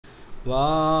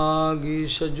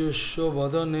Vāgīṣajusya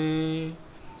vadane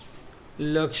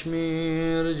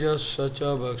Lakshmirjasya ca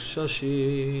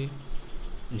bhakshashi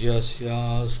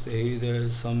Jasyaste hridaya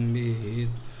sambhid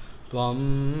Tvam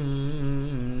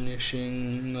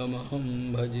nishingamaham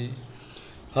bhaji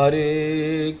Hare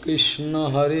Krishna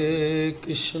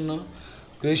Krishna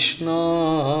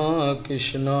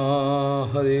Krishna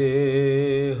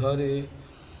Hare Hare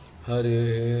Hare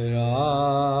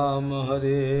Ram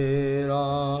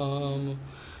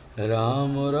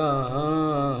Ram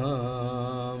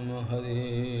Ram Hare Hare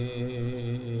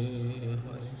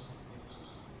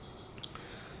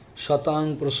Shatang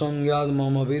prasangyad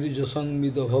mama virja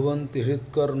sangvita bhavanti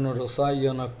hritkarna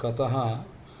rasayana kataha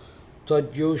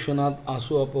Tajyoshanat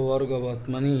asu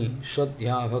apavargavatmani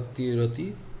Shadhya bhakti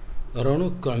rati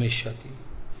Ranukramishati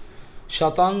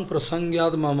Shatan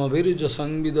prasangyad mama virja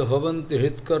sangvida bhavanti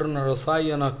hritkarna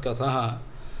rasayana kathaha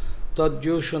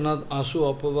Tajyoshanat asu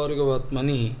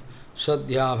apavargavatmani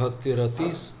Shadhya bhakti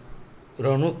rati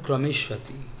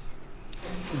Ranukramishati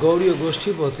Gauriya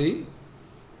Goshtipati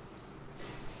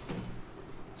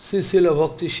Srila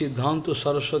Bhakti Siddhanta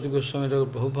Saraswati Goswami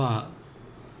Prabhupada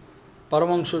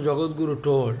Paramahansa Jagadguru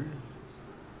told,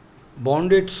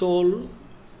 bonded soul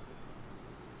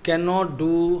cannot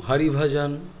do Hari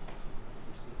Bhajan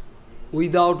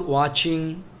without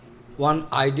watching one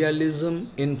idealism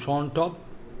in front of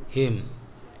him.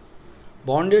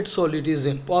 Bonded soul, it is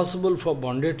impossible for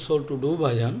bonded soul to do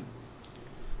bhajan,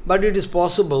 but it is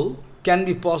possible, can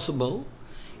be possible,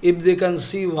 if they can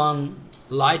see one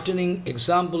lightning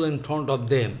example in front of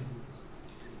them.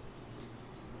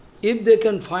 If they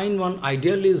can find one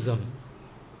idealism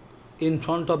in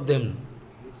front of them,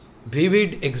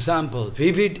 vivid example,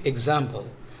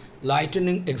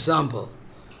 lightning example,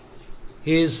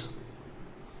 his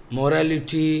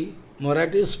morality,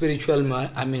 spiritual,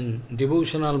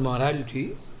 devotional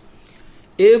morality,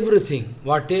 everything,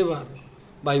 whatever,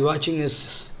 by watching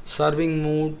his serving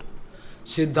mood,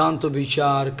 Siddhanta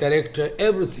Vichar, character,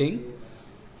 everything,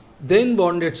 then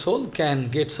bonded soul can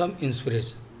get some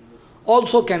inspiration.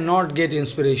 Also cannot get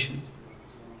inspiration,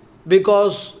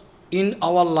 because in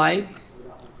our life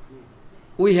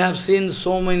we have seen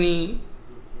so many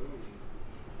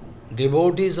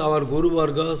devotees, our Guru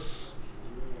Vargas,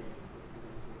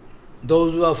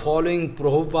 those who are following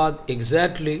Prabhupada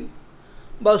exactly,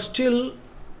 but still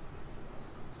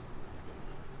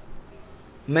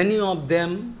many of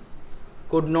them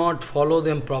could not follow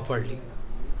them properly.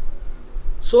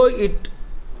 So it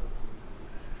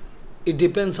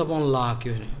depends upon luck,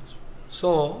 you know.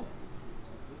 So,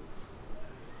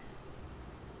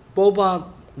 Prabhupada,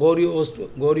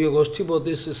 Gauriya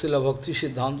Goshtipati, Srila Bhakti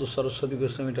Siddhanta Saraswati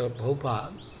Goswami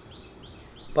Prabhupada,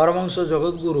 Paramahansa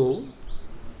Jagadguru,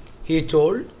 he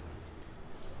told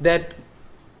that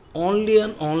only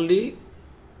and only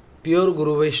pure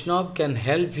Guru-Vaisnava can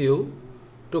help you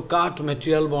to cut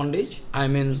material bondage.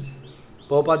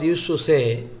 Prabhupada used to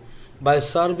say, by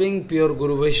serving pure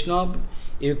Guru-Vaisnava,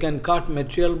 you can cut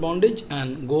material bondage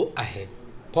and go ahead.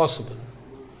 Possible.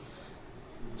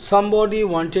 Somebody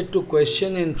wanted to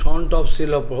question in front of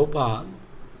Srila Prabhupada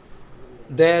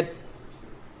that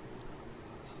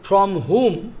from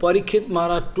whom Parikshit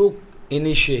Maharaj took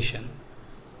initiation.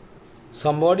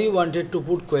 Somebody wanted to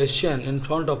put question in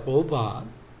front of Prabhupada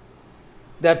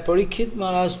that Parikshit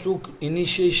Maharaj took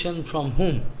initiation from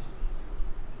whom?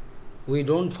 We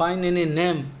don't find any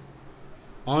name.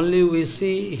 Only we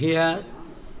see here,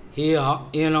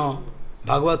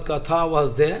 Bhagavad Katha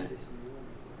was there.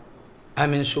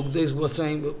 Sukdev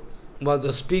Goswami was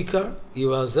the speaker, he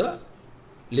was a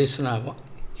listener,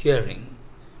 hearing.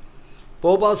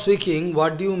 Prabhupada speaking,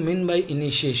 what do you mean by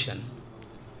initiation?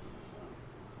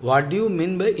 What do you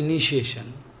mean by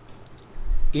initiation?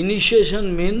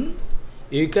 Initiation means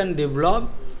you can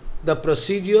develop the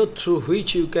procedure through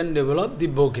which you can develop the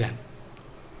Bhagavan.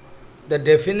 The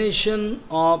definition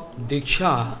of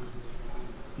Diksha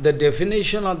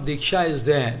is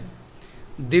that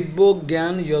Dibbo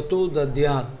Gyan Yato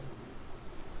Dadyat.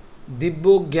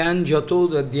 Dibbo Gyan Yato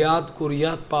Dadyat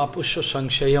Kuryat Papusha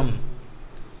Sanshayam.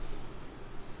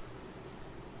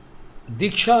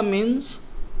 Diksha means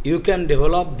you can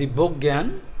develop Dibbo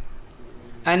Gyan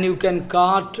and you can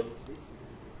cut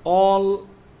all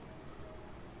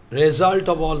result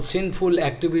of all sinful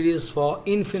activities for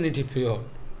infinity period.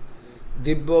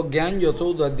 Dibbo Gyan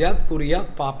Yato Dadyat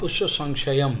Kuryat Papusha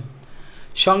Sanshayam.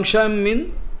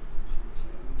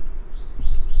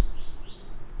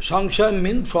 Sanshayam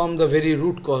means from the very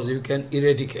root cause you can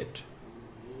eradicate.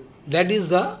 That is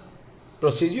the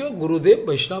procedure, Gurudev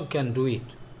Vaishnava can do it.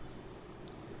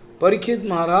 Parikshit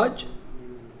Maharaj,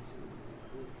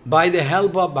 by the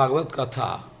help of Bhagavad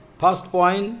Katha, first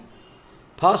point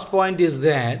is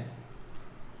that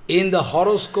in the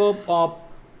horoscope of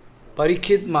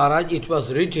Parikshit Maharaj it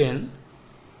was written,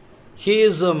 he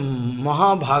is a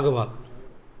Mahabhagavat.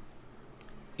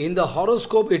 In the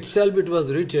horoscope itself it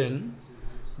was written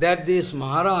that this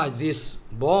Maharaj, this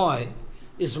boy,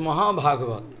 is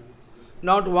Mahabhagavat.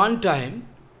 Not one time,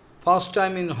 first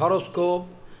time in horoscope,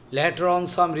 later on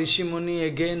some Rishi Muni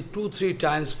again 2, 3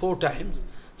 times, 4 times.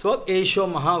 So,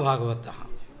 Esho Mahabhagavata.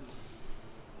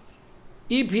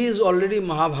 If he is already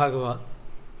Mahabhagavat,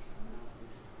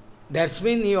 that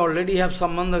means he already have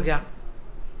Sambandha Gyan.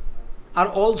 Are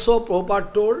also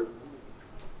Prabhupada told,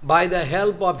 by the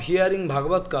help of hearing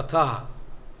Bhagavad Katha,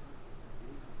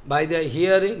 by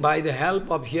the help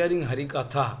of hearing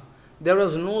Harikatha, there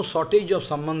was no shortage of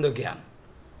Sambandha Gyan.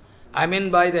 I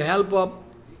mean, by the help of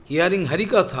hearing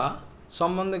Harikatha,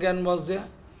 Sambandha Gyan was there.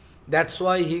 That's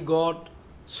why he got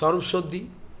Sarup Shuddhi.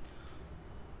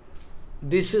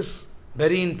 This is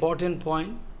very important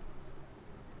point.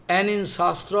 And in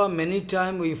Shastra, many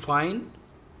times we find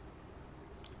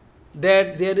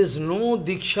that there is no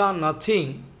Diksha,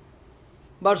 nothing,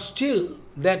 but still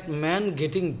that man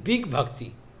getting big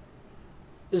bhakti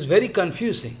is very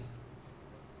confusing.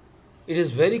 It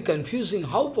is very confusing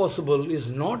how possible is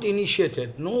not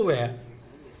initiated nowhere,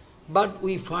 but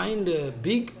we find a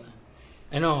big,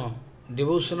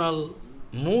 devotional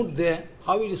mood there.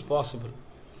 How it is possible?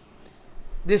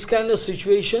 This kind of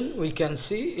situation we can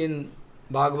see in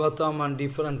Bhagavatam and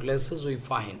different places we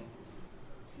find.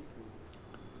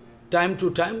 Time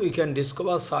to time we can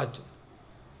discover such.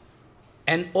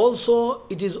 And also,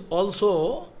 it is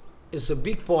a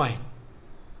big point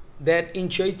that in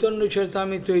Chaitanya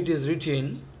Charitamrita it is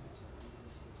written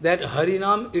that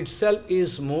Harinam itself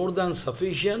is more than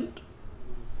sufficient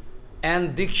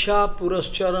and Diksha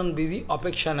Purascharan Vidhi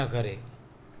Apekshana Kare.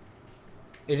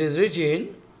 It is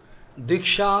written,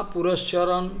 Diksha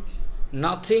Purascharan,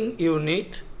 nothing you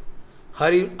need.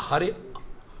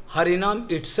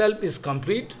 Harinam itself is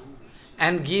complete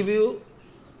and give you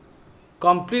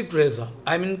complete presa.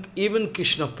 I mean, even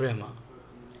Krishna Prema.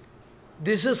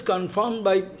 This is confirmed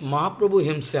by Mahaprabhu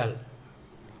himself.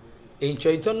 In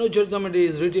Chaitanya Charitamrita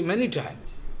is written many times.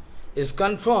 Is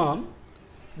confirmed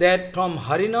that from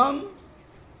Harinam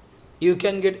you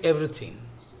can get everything.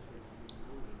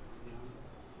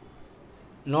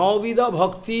 Navida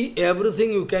Bhakti,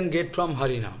 everything you can get from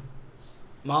Harinam.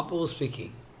 Mahaprabhu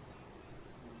speaking.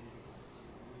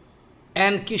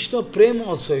 And Krishna Prema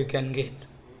also you can get.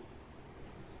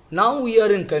 Now we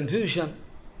are in confusion.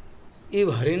 If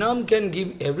Harinam can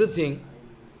give everything,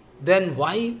 then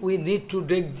why we need to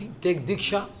take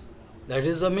Diksha? That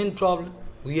is the main problem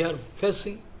we are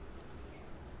facing.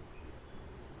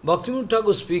 Bhaktivinoda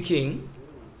Thakur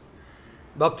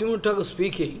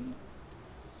speaking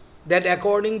that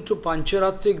according to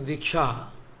Pancharatrik Diksha,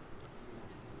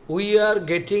 we are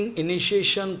getting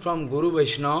initiation from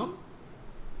Guru-Vaisnava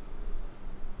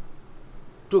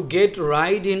to get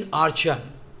right in Archan.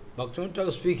 Bhaktivinoda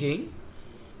Thakur speaking,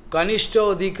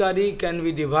 Kanishta Adhikari can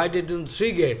be divided into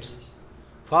 3 gates.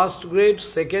 First grade,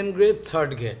 second grade,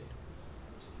 third gate.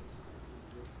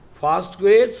 First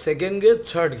grade, second grade,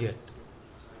 third gate.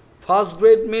 First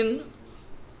grade means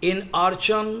in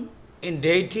Archan, in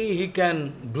deity he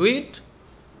can do it,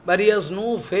 but he has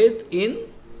no faith in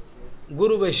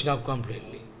Guru Vaishnava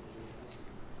completely.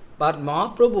 But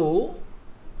Mahaprabhu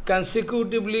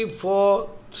consecutively for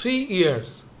 3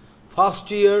 years,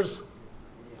 first years,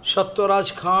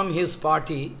 Satyaraj Khan, his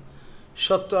party,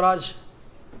 Satyaraj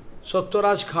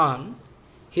Khan,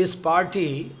 his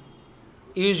party,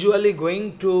 usually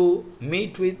going to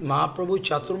meet with Mahaprabhu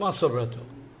Chaturmasa Vrata.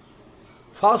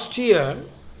 First year,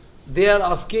 they are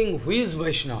asking, who is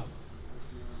Vaishnava?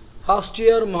 First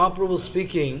year, Mahaprabhu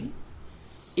speaking,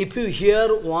 if you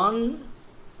hear one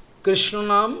Krishna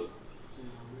Nam,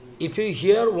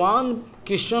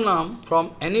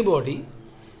 from anybody,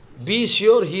 be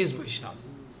sure he is Vaishnava.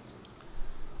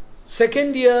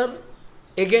 Second year,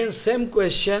 again same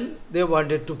question they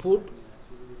wanted to put.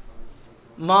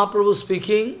 Mahaprabhu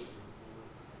speaking,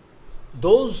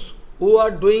 those who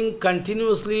are doing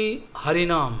continuously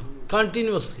Harinam,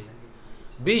 continuously,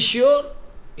 be sure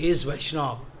he is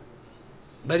Vaishnava.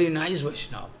 Very nice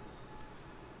Vaishnava.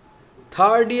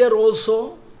 Third year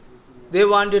also, they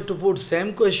wanted to put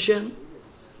same question.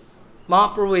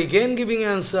 Mahaprabhu again giving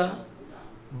answer,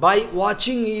 by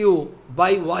watching you,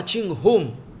 by watching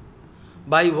whom,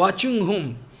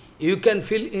 you can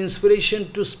feel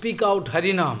inspiration to speak out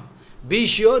Harinam. Be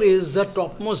sure he is the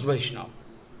topmost Vaishnava.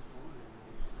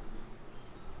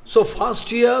 So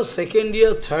first year, second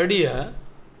year, third year,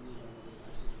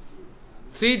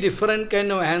 3 different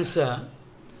kind of answer.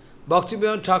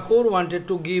 Bhaktivinoda Thakur wanted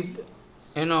to give,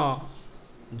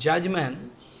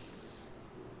 judgment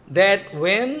that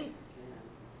when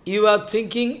you are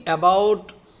thinking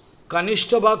about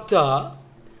Kanishta Bhakta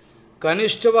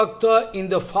in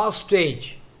the first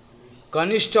stage,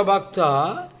 Kanishta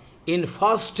Bhakta in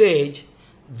first stage,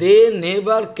 they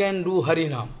never can do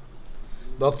Harinam.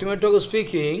 Bhaktivinoda Thakur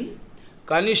speaking,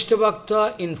 Kanishta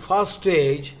Bhakta in first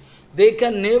stage, they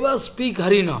can never speak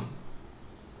Harinam.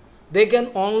 They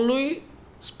can only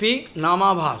speak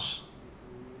Namabhas.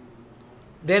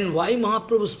 Then why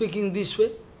Mahaprabhu speaking this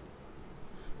way?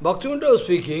 Bhaktivinoda was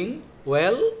speaking,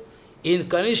 well, in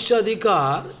Kanishta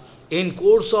Adhikar, in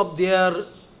course of their,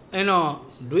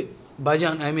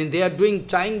 bhajan, they are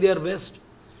trying their best.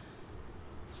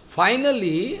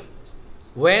 Finally,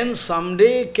 when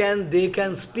someday they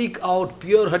can speak out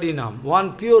pure Harinam,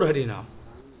 one pure Harinam,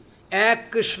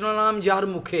 Ek Krishnanam jar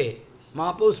mukhe,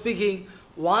 Mahaprabhu speaking,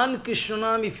 one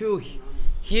Krishnanam if you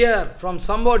hear from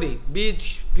somebody, be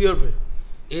it pure,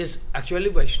 is actually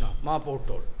Vaishnava, Mahaprabhu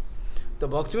told. The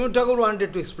Bhaktivinoda Thakur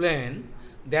wanted to explain,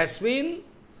 that's mean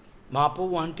Mahaprabhu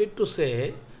wanted to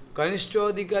say,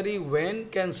 Kanishta Adhikari when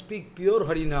can speak pure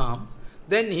Harinam,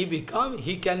 then he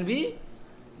can be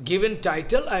given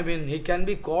title, he can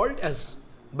be called as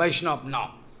Vaishnava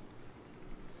now.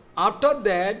 After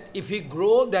that, if he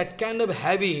grow that kind of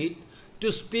habit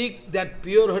to speak that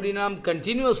pure Harinam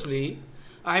continuously,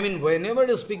 whenever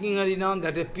he is speaking Harinam,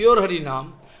 that is pure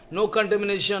Harinam, no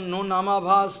contamination, no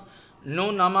Namabhas,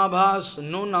 no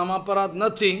Namaparat,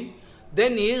 nothing,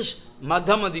 then he is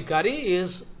Madhyamadhikari,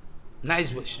 is nice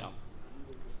Vaishnava.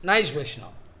 Nice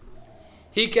Vaishnava.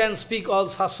 He can speak all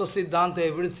Sastra Siddhanta,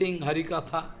 everything,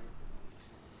 Harikatha.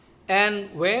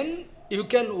 And when you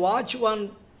can watch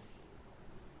one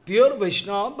pure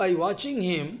Vaishnava, by watching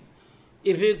him,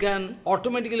 if you can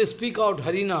automatically speak out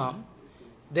Harinam,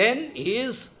 then he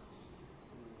is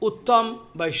Uttam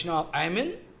Vaishnava.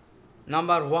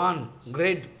 Number one,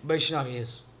 great Vaishnava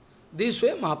is. This way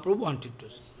Mahaprabhu wanted to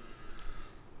say.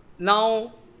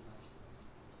 Now,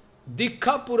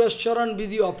 Diksha Purascharan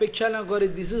Vidhi Apeksha na kare,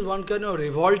 this is one kind of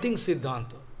revolting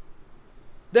Siddhanta.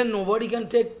 Then nobody can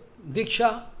take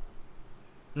Diksha,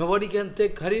 nobody can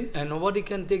take Harin, and nobody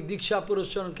can take Diksha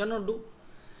Purascharan, cannot do.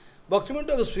 Bhaktivinoda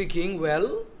Thakur speaking,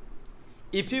 well,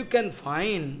 if you can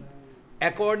find,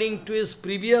 according to his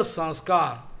previous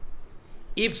sanskar,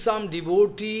 if some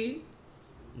devotee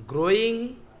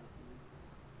growing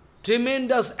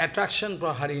tremendous attraction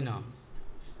for Harinam,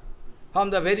 from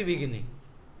the very beginning,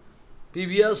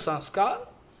 previous sanskar,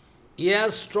 he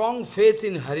has strong faith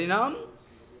in Harinam,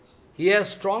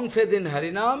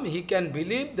 he can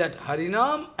believe that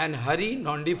Harinam and Hari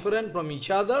non-different from each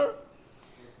other,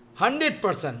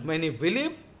 100%. When he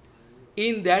believe,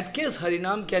 in that case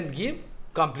Harinam can give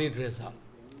complete result.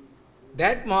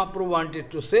 That Mahaprabhu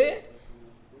wanted to say,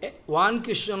 one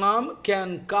Krishnanam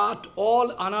can cut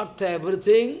all anartha,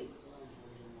 everything,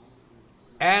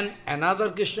 and another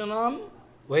Krishnanam,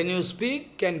 when you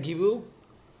speak, can give you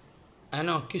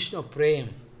Krishna Prem.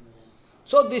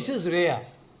 So this is rare.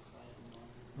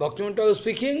 Bhaktivinoda Thakur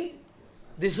speaking,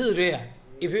 this is rare.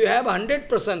 If you have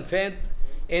 100% faith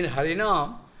in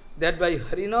Harinam, that by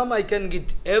Harinam I can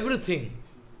get everything,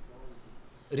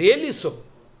 really so.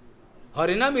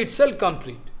 Harinam itself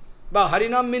complete. But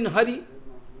Harinam means Hari.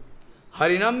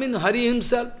 Harinam means Hari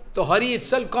himself. So Hari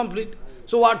itself complete.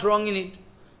 So what wrong in it?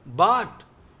 But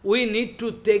we need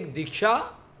to take Diksha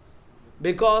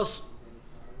because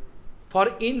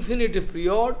for infinite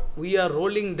period we are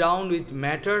rolling down with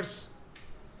matters.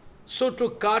 So to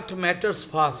cut matters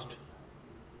fast,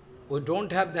 we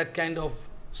don't have that kind of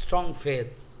strong faith.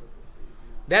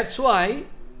 That's why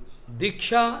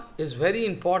Diksha is very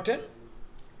important.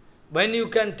 When you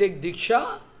can take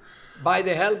Diksha, by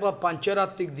the help of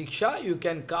Pancharatik Diksha, you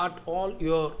can cut all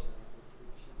your,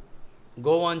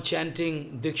 go on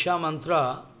chanting Diksha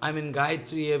mantra,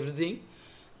 Gayatri, everything,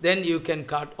 then you can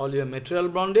cut all your material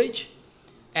bondage,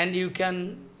 and you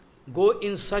can go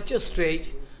in such a stage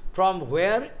from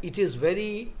where it is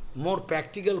very more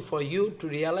practical for you to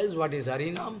realize what is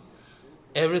Harinam,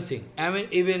 everything.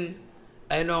 Even,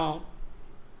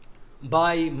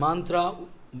 by mantra,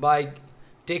 by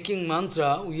taking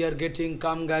mantra, we are getting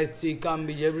Kam Gayatri, Kam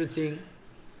Bij, everything.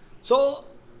 So,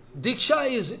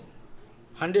 Diksha is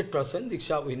 100%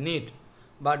 Diksha we need.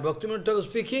 But Bhaktivinoda Thakur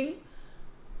speaking,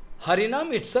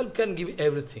 Harinam itself can give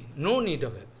everything, no need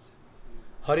of everything.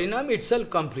 Harinam itself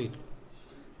complete.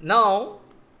 Now,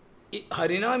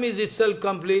 Harinam is itself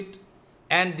complete,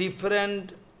 and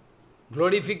different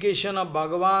glorification of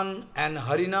Bhagavan and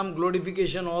Harinam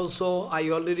glorification also, I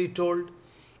already told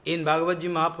in Bhagavad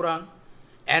Gita Mahapuran.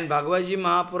 And Bhagavad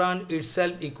Mahapuran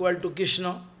itself equal to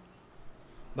Krishna.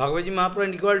 Bhagavad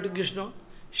Mahapuran equal to Krishna.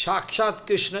 Sakshat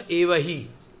Krishna evahi.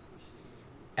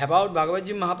 About Bhagavad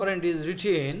Mahapuran it is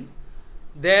written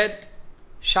that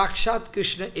Sakshat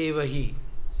Krishna evahi.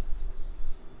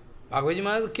 Bhagavad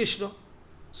Mahapuran is Krishna.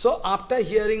 So after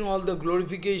hearing all the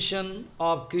glorification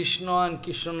of Krishna and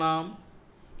Krishna Nam,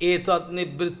 etat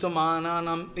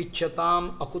nivrittamananam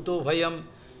ichchatam akuto bhayam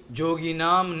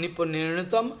yoginam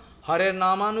nipanirnitam hare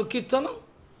namanukirtanam.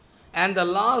 And the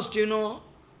last, you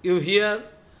hear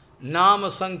Nama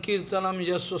Sankirtanam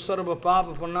Yasya Sarva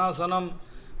Papa Panasanam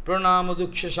Pranama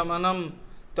Duksha Shamanam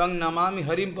Tang Namami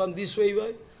Harimpam, this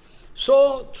way.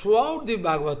 So, throughout the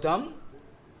Bhagavatam,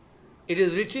 it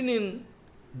is written in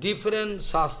different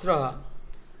Shastra,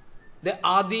 the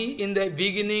Adi in the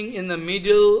beginning, in the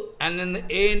middle, and in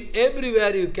the end,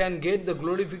 everywhere you can get the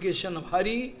glorification of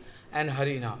Hari and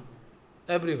Harinam.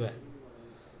 Everywhere.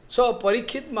 So,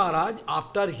 Parikshit Maharaj,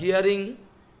 after hearing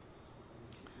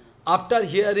Bhagavad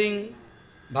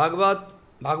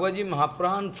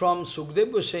Mahapuran from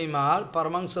Sukdev Goswami Maharaj,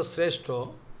 Paramahansa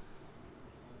Shrestha,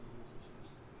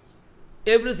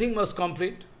 everything was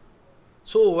complete.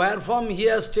 So, wherefrom he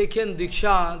has taken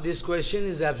Diksha, this question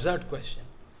is absurd question.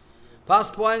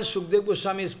 First point, Sukdev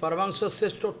Goswami is Paramahansa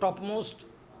Shrestha, topmost,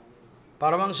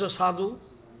 Paramahansa Sadhu.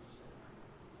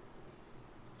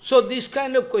 So, this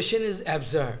kind of question is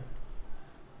absurd.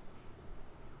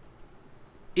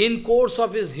 In course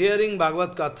of his hearing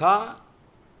Bhagavad Katha,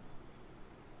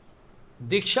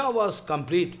 Diksha was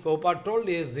complete. Prabhupada told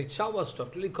his Diksha was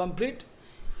totally complete.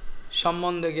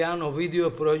 Sambandha Gyan, Ovidya,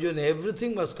 Provochon,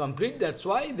 everything was complete. That's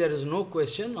why there is no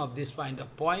question of this kind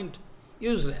of point,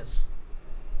 useless.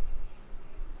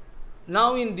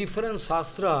 Now in different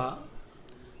Shastra,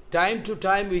 time to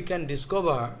time we can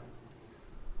discover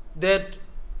that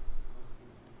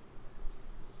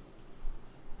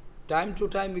time to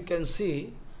time we can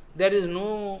see there is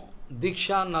no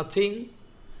Diksha, nothing,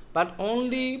 but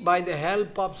only by the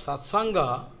help of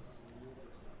Satsanga,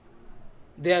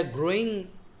 they are growing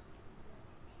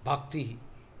bhakti.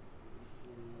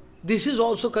 This is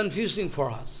also confusing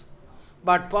for us.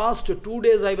 But past 2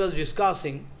 days I was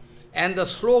discussing, and the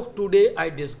slok today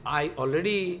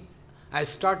I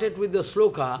started with the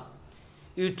sloka.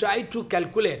 You try to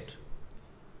calculate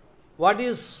what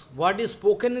is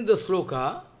spoken in the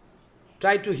sloka,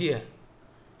 try to hear.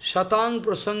 Shatang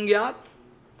prasangyat,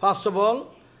 first of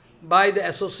all, by the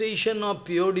association of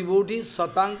pure devotees,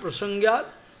 Satang prasangyat,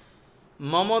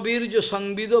 mama virja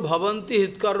sangvido bhavanti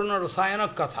hitkaruna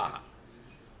rasayana katha.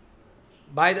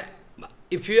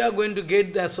 If you are going to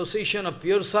get the association of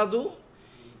pure sadhu,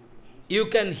 you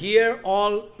can hear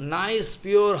all nice,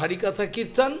 pure Harikatha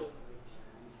Kirtan.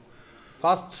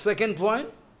 Second point.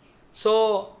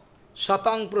 So,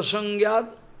 Satang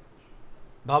prasangyat,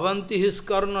 bhavanti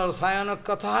hiskarna rasayana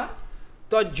katha,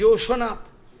 tad joshanat.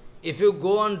 If you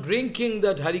go on drinking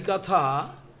that Harikatha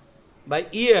by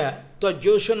ear, tad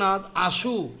joshanat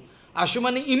asu. Asu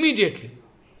means immediately.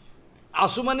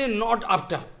 Asu means not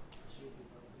after.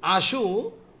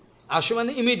 Asu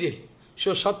means immediately.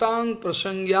 So, satang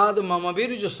prasangyad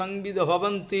mamavirja sangvida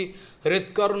bhavanti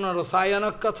hritkarna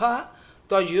rasayana katha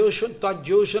tad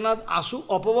joshanat asu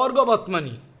apavarga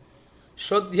vatmani.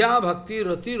 Shraddhya bhakti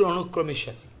rati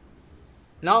ranukramishati.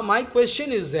 Now my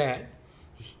question is that,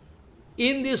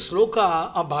 in this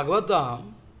sloka of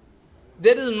Bhagavatam,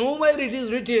 there is nowhere it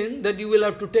is written that you will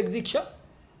have to take Diksha.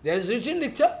 There is written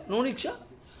Diksha, no Diksha.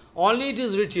 Only it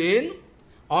is written,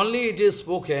 only it is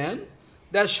spoken,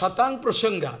 that Shatang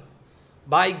Prasanga,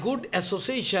 by good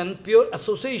association, pure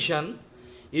association,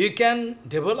 you can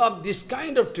develop this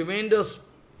kind of tremendous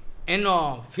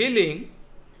feeling,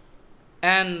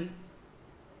 and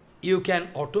you can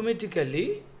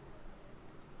automatically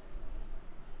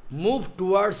move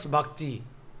towards bhakti.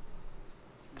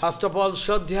 First of all,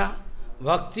 Shraddha,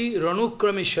 Bhakti,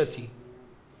 Ranukramishati.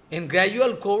 In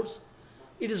gradual course,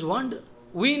 it is wonder.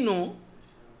 We know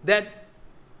that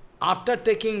after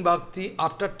taking bhakti,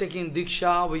 after taking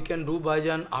diksha, we can do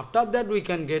bhajan, after that we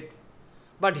can get.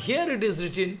 But here it is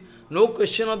written, no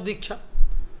question of diksha.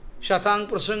 Shatang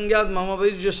prasangyad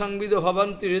mamavirja sangvido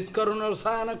bhavanti ritkaruna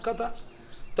rasayana katha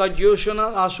tad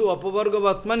yoshana asu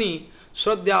apavarga vatmani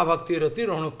Shraddha bhakti rati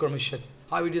ranukramishati.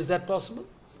 How it is that possible?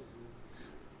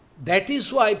 That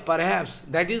is why, perhaps,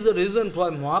 that is the reason why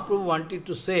Mahaprabhu wanted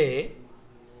to say,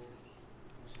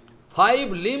 5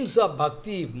 limbs of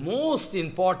bhakti, most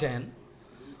important.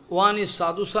 One is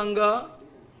sadhu sangha,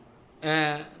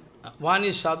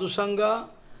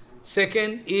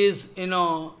 second is,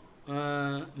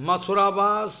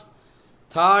 Mathuravas,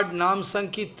 third, Nam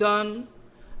Sankirtan,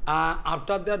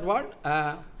 after that what?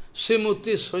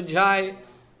 Srimurti Srujai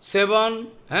 7,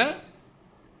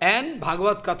 and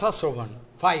Bhagavad Katha Shravan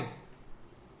 5.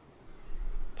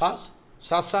 First,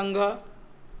 Satsanga,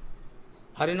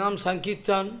 Harinam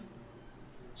Sankirtan,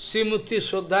 Srimurti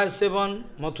Srujai 7,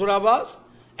 Mathuravas,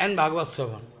 and Bhagavad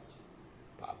Shravan.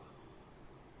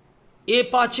 E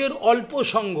Pacher Alpo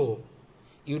Sango.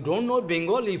 You don't know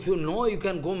Bengali, if you know, you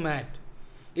can go mad.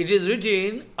 It is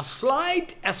written, a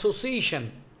slight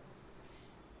association,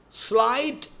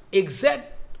 slight,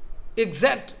 exact,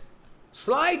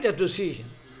 slight association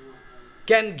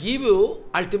can give you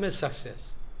ultimate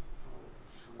success.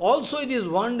 Also it is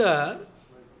wonder,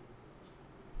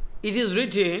 it is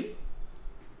written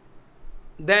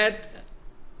that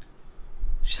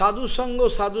Sadhu Sango,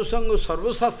 Sarva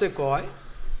Shastre koi,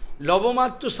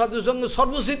 Lavamattu Sadhu Sango,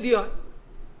 Sarva Siddhi hoy.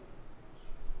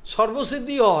 Sarva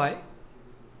Siddhi hoy.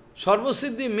 Sarva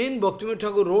Siddhi mean, Bhaktivinoda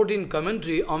Thakur wrote in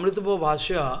commentary, Amritapa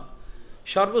Bhashya,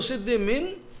 Sarva Siddhi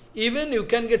mean, even you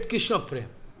can get Krishna Prem.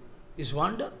 Is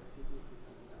wonder.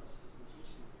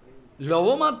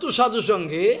 Lavamattu Sadhu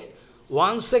Sange,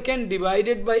 1 second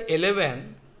divided by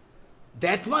 11,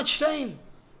 that much time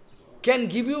can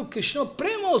give you Krishna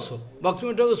Prem also.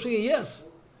 Bhaktivinoda Thakur speaking, yes.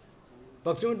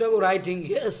 Bhaktivinoda Thakur writing,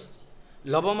 yes.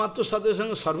 Lavamattu Sadhu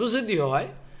Sange Sarva Siddhi hoy.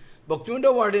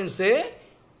 Bhaktivinoda Thakur say,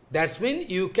 that means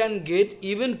you can get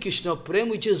even Krishna Prem,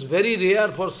 which is very rare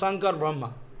for Shankar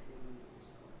Brahma.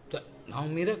 Now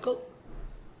miracle.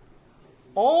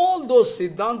 All those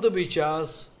Siddhanta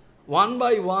Vichars, one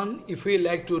by one, if we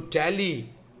like to tally,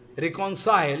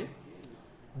 reconcile,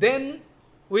 then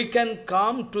we can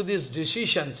come to this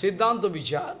decision, Siddhanta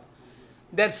Vichar,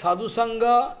 that Sadhu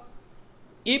Sangha,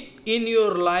 if in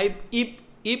your life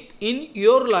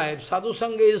Sadhu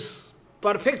Sangha is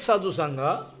perfect Sadhu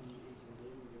Sangha,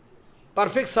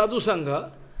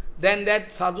 then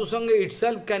that Sadhu Sangha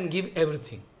itself can give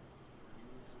everything.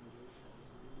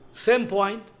 Same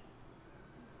point,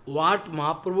 what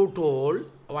Mahaprabhu told,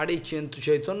 what is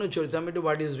Chaitanya Charitamrita,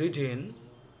 what is written,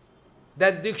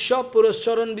 that Diksha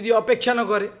Purushottam vidhi apeksha na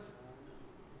kare.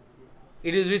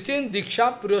 It is written,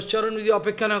 Diksha Purushottam vidhi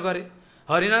apeksha na kare.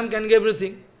 Harinam can give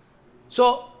everything.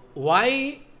 So,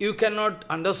 why you cannot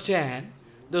understand,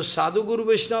 the Sadhu Guru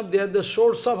Vaishnava, they are the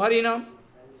source of Harinam.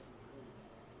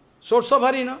 Source of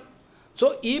Harinam.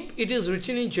 So, if it is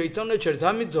written in Chaitanya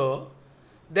Charitamrita,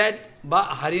 that by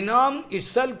Harinam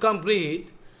itself complete,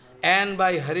 and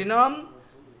by Harinam,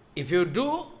 if you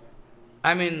do,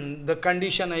 the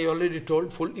condition I already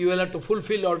told, you will have to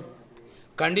fulfill all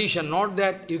condition, not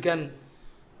that you can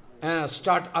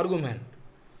start argument.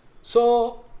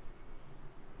 So,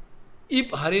 if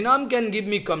Harinam can give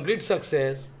me complete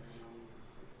success,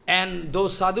 and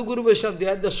those Sadhu Guru Vaishnava, they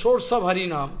are the source of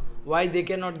Harinam, why they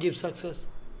cannot give success?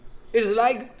 It is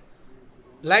like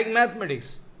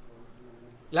mathematics.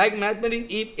 Like mathematics,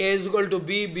 if A is equal to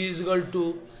B, B is equal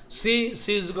to C,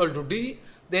 C is equal to D,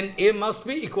 then A must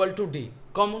be equal to D.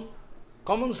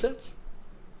 Common sense.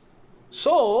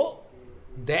 So,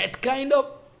 that kind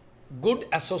of good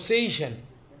association,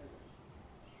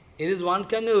 it is one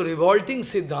kind of revolting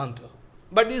Siddhanta.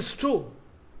 But it is true.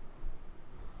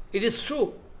 It is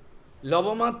true.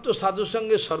 Lavamattu Sadhu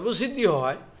Sangha Sarva Siddhi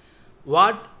hoy,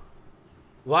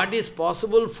 what is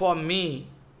possible for me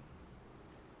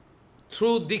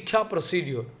through Diksha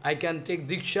procedure. I can take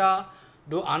Diksha,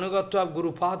 do Anugatva,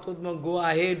 Guru Patma, go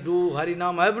ahead, do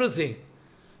Harinam, everything.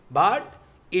 But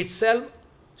itself,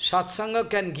 Satsanga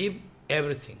can give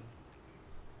everything.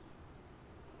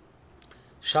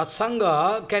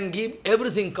 Satsanga can give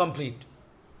everything complete.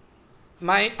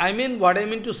 What I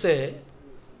mean to say,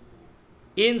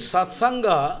 in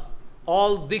Satsanga,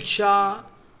 all Diksha,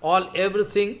 all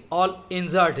everything, all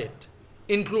inserted,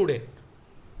 included.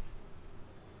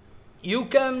 You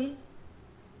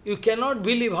cannot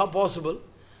believe how possible.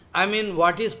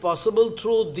 What is possible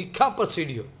through Diksha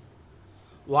procedure.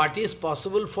 What is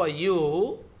possible for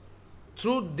you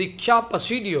through Diksha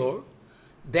procedure,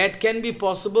 that can be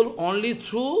possible only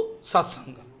through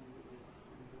Satsanga.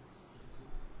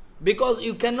 Because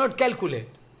you cannot calculate.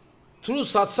 Through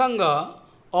Satsanga,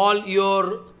 all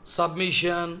your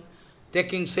submission,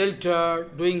 taking shelter,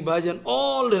 doing bhajan,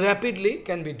 all rapidly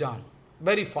can be done,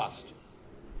 very fast.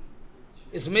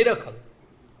 It's a miracle.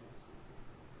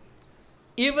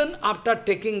 Even after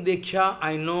taking Diksha,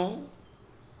 I know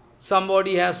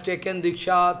somebody has taken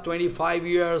Diksha 25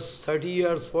 years, 30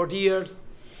 years, 40 years.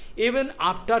 Even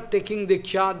after taking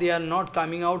Diksha, they are not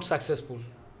coming out successful.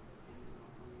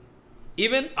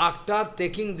 Even after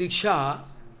taking Diksha,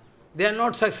 they are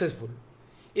not successful.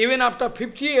 Even after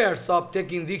 50 years of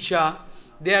taking Diksha,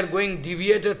 they are going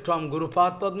deviated from Guru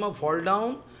Padma, fall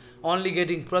down, only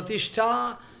getting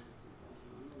Pratishtha,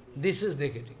 This is the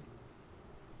getting.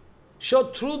 So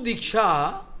through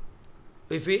Diksha,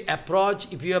 if we approach,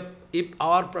 if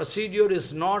our procedure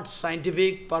is not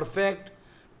scientific, perfect,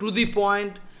 to the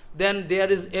point, then there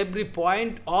is every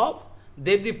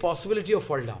possibility of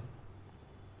fall down.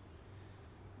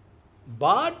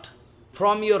 But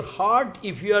from your heart,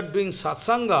 if you are doing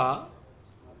satsanga,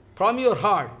 from your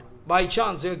heart, by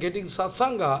chance you are getting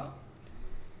satsanga,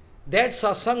 that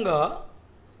satsanga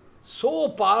so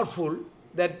powerful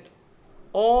that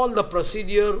all the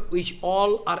procedure which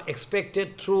all are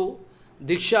expected through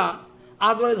Diksha,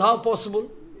 otherwise how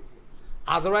possible?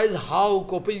 Otherwise how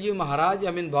Kopilji Maharaj,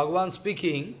 Bhagavan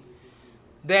speaking,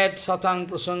 that Satang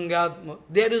Prasangat,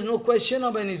 there is no question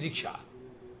of any Diksha.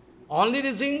 Only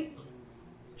reason,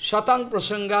 Satang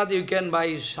Prasangat, you can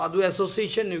by Sadhu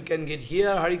association, you can get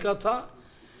here Harikatha,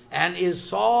 and is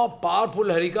so powerful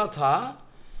Harikatha,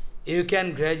 you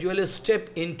can gradually step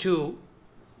into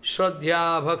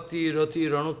Shraddha, Bhakti, Rati,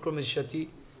 Ranukramishati,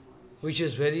 which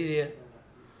is very rare.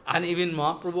 And even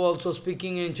Mahaprabhu also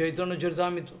speaking in Chaitanya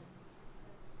Charitamrita,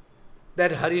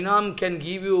 that Harinam can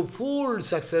give you full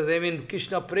success,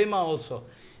 Krishna Prema also.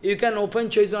 You can open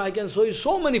Chaitanya, I can show you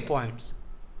so many points.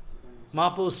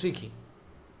 Mahaprabhu speaking.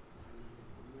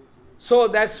 So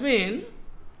that's mean,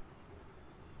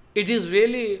 it is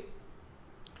really,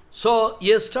 so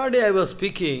yesterday I was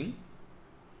speaking,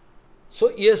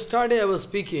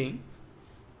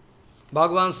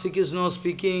 Bhagavan Sri Krishna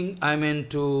speaking,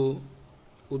 to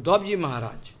UddhavJi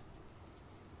Maharaj.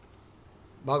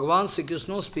 Bhagavan Sri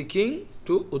Krishna speaking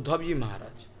to UddhavJi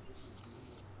Maharaj.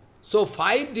 So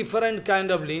 5 different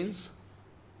kind of leans,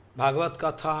 Bhagavad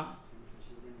Katha,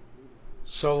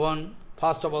 Shravan,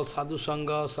 first of all Sadhu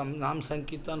Sangha, Nam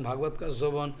Sankirtan, Bhagavad Katha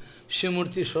Shravan,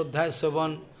 Shrimurti Shraddha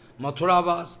Shravan,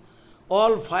 Mathuravas,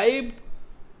 all 5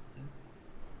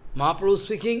 Mahaprabhu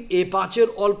speaking, a pacher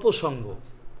alpo sango.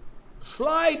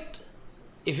 Slight,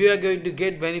 if you are going to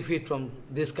get benefit from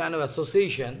this kind of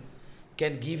association,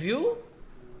 can give you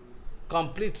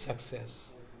complete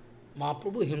success.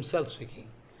 Mahaprabhu himself speaking.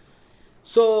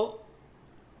 So,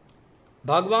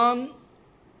 Bhagavan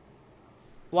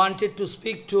wanted to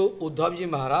speak to UddhavJi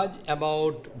Maharaj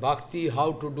about bhakti,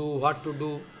 how to do, what to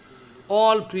do.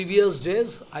 All previous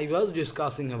days I was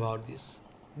discussing about this,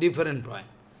 different point.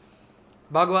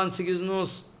 Bhagavan Sri Krishna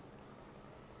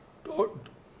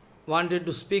wanted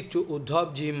to speak to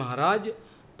UddhavJi Maharaj,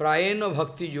 Prayena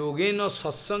Bhakti Yogena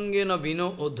Satsangena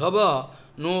Vino Uddhava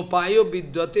No Payo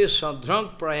Vidyate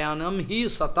Sadhrang Prayanam Hi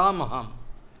Satamaham.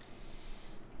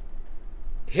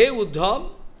 Hey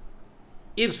Uddhav,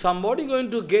 if somebody going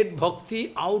to get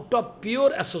bhakti out of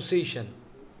pure association,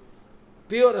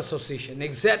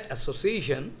 exact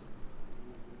association,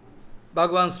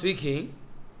 Bhagavan speaking,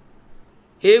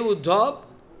 hey Uddhav,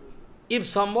 if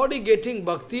somebody getting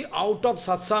bhakti out of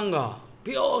satsanga,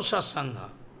 pure satsanga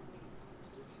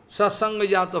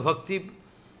jata bhakti,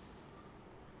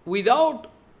 without,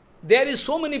 there is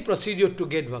so many procedures to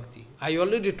get bhakti. I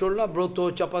already told,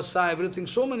 broto, chapasa, everything,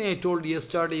 so many I told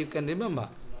yesterday, you can remember.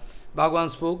 Bhagavan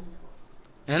spoke,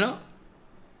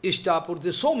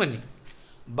 Ishtapurti, so many.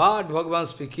 But Bhagavan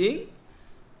speaking,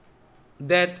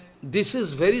 that this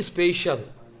is very special.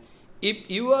 If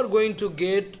you are going to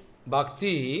get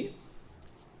bhakti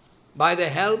by the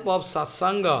help of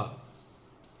satsanga,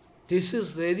 this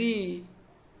is very,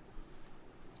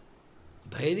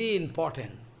 very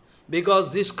important.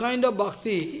 Because this kind of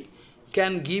bhakti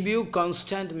can give you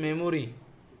constant memory.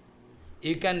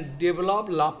 You can develop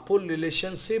loveful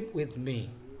relationship with me.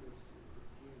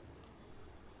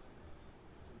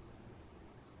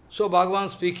 So Bhagavan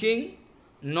speaking,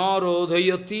 Na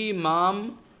rodhayati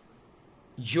mam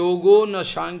yogo na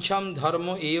sancham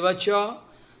dharmo evacha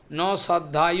na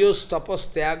sadhayos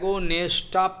tapastyago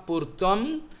neshta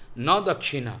purtam na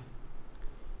dakshina.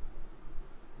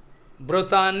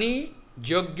 Bratani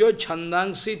yogyo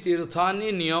chandangsi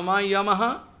tirthani niyama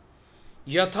yamaha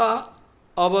yatha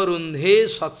avarundhe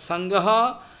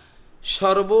satsangaha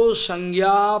sarvo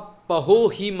sangya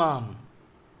pahohimam.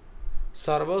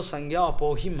 Sarva sangya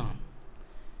apohimam.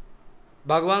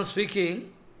 Bhagavan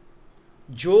speaking,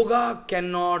 yoga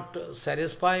cannot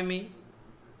satisfy me.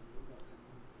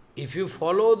 If you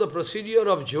follow the procedure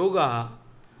of yoga,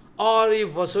 or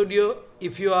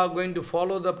if you are going to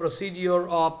follow the procedure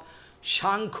of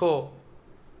Sankhya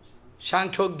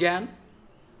Gyan,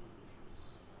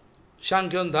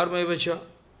 Sankhya Dharma Evacha,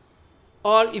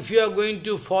 or if you are going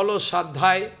to follow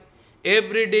Sadhai,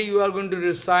 every day you are going to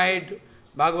recite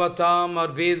Bhagavatam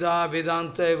or Veda,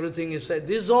 Vedanta, everything is said.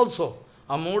 This is also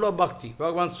a mode of bhakti,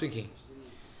 Bhagavan speaking.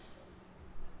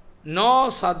 No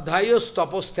sadhayos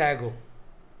tapostyago.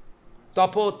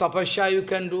 Tapasya you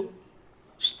can do.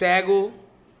 stago,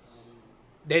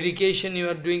 dedication you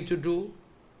are doing to do.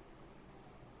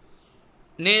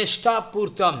 Ne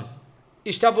ishtapurtam.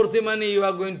 Ishtapurti means you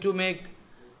are going to make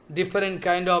different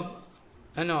kind of,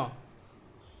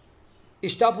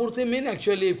 Ishtapurti means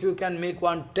actually if you can make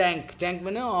one tank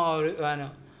means, or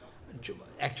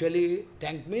actually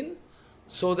tank means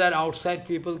so that outside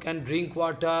people can drink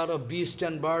water, or beasts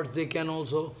and birds, they can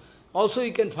also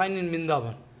you can find in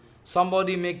Vrindavan,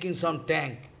 somebody making some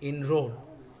tank in road,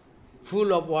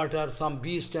 full of water, some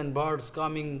beasts and birds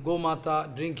coming,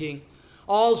 Gomata drinking.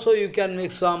 Also you can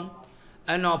make some,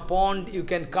 pond, you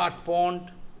can cut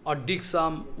pond, or dig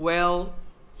some well,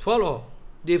 follow,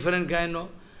 different kind of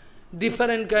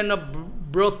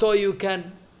broto you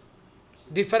can,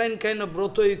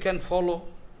 follow.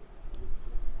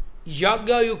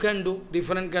 Yagya you can do,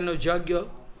 different kind of yagya.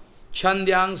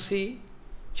 Chandyansi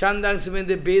means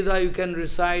the Veda, you can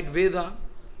recite Veda.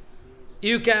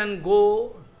 You can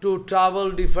go to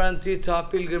travel different tirtha,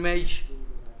 pilgrimage.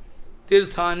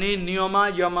 Tirthani,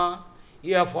 niyama, yama.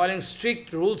 You are following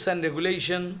strict rules and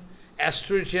regulation.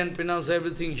 Austerity and penance,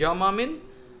 everything. Yama means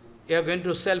you are going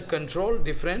to self-control,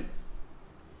 different.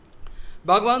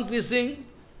 Bhagavan speaking,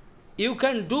 you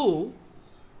can do,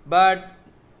 but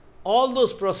all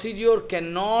those procedures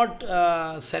cannot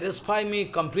satisfy me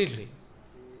completely.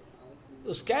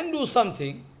 Those can do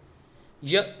something.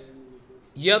 Yatha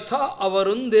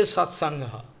avarunde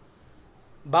satsangha.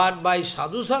 But by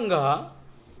sadhu sangha,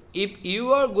 if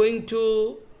you are going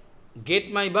to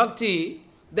get my bhakti,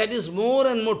 that is more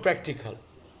and more practical.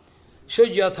 So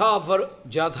yatha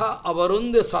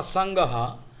avarunde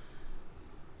satsangha,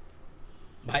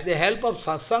 by the help of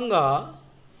satsanga,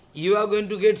 you are going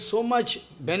to get so much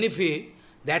benefit.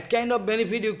 That kind of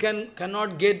benefit you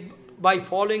cannot get by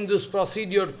following this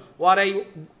procedure, what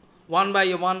one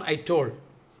by one I told.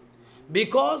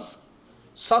 Because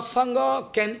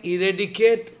satsanga can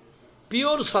eradicate,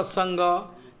 pure satsanga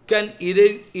can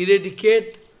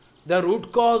eradicate the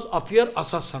root cause of your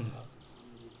asatsanga.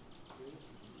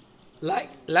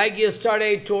 Like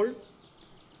yesterday I told,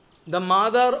 the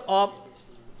mother of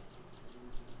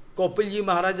Kopilji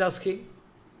Maharaj asking,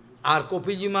 or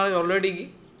Kopilji Maharaj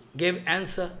already gave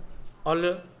answer.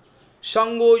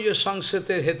 Sango yo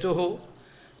sangsate hetoho,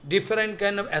 different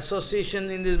kind of association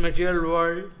in this material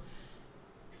world,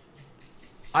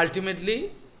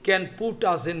 ultimately can put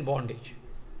us in bondage.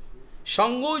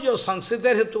 Sango yo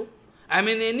sangsate hetu, I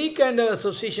mean any kind of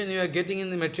association you are getting in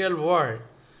the material world,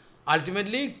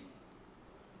 ultimately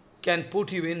can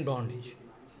put you in bondage.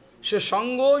 So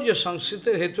sango jo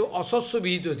sangsita hetu asatsu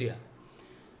vihito diya.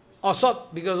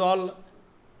 Asat, because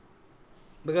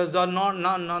there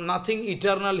are nothing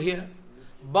eternal here.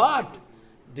 But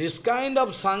this kind of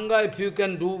sangha, if you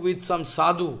can do with some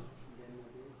sadhu,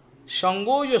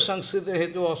 sango jo sangsita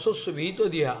hetu asatsu vihito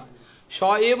diya,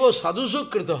 sa eva sadhu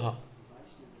sukritaha,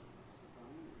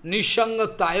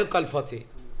 nishangataya kalpate.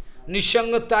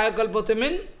 Nishangataya kalpate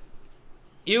means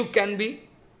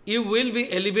you will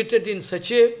be elevated in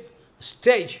such a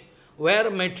stage where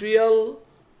material,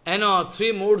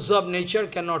 three modes of nature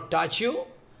cannot touch you,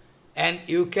 and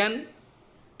you can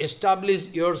establish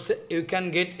yourself, you can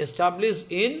get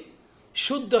established in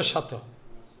Shuddha Shata.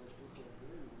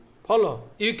 Follow?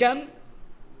 You can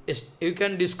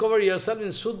discover yourself in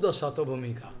Shuddha Shata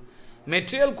Bhumika.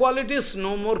 Material qualities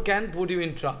no more can put you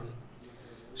in trouble.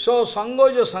 So,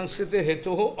 Sangoja Sangskriti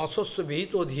Hetuho Asasya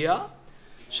Vihito Dhiya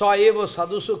Sa eva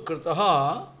sadhusu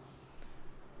kritaha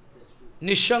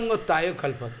nishanga taya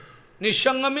kalpate.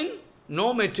 Nishanga means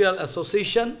no material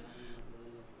association.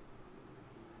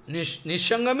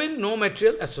 Nishanga means no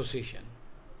material association.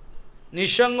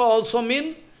 Nishanga also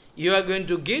means you are going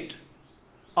to get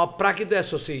a prakita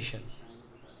association.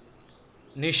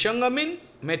 Nishanga means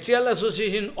material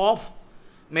association off,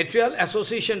 material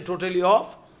association totally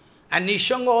off, and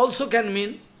Nishanga also can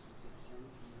mean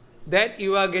that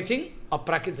you are getting a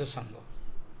prakita sangha.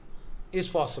 Is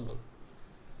possible.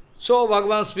 So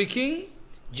Bhagavan speaking,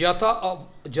 Jatha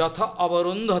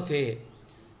avarundhate.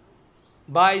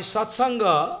 By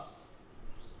satsanga,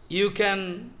 you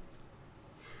can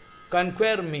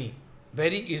conquer me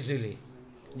very easily.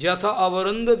 Jatha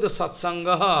avarundhate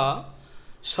satsangaha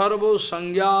sarvo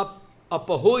sangyap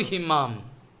apaho himam.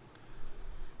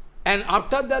 And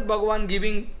after that Bhagavan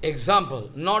giving example,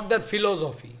 not that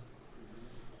philosophy.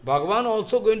 Bhagavan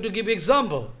also going to give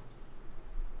example.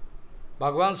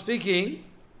 Bhagavan speaking,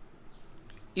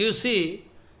 you see,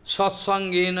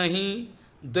 satsange nahi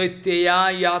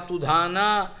daitya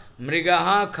yatudhana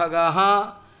mrigaha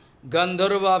khagaha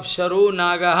gandharva apsaru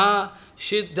nagaha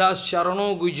siddhas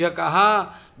charano gujakaha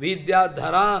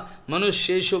vidyadhara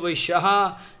manusheshu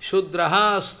vaishyaha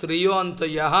shudraha striyo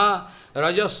antayaha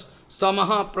rajas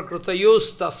tamaha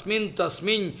prakritayos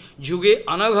tasmin juge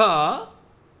anagha.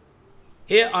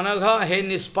 Hey anagha, hey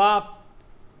nispap,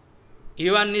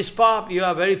 you are nispap, you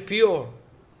are very pure.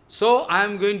 So I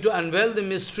am going to unveil the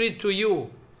mystery to you,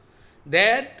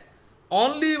 that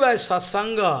only by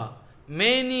satsanga,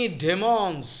 many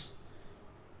demons,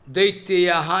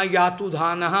 daityaha,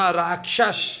 yatudhanaha,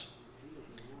 rakshas,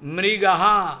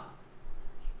 mrigaha,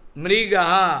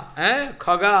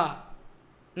 khaga,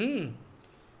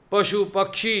 pashu,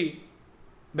 pakshi,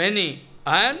 many,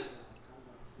 and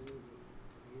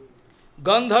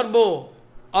gandharvo,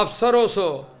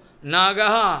 apsaroso,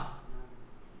 nagaha,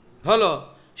 hello,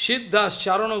 siddhas,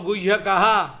 charano,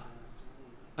 guhyakaha,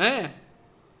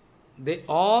 they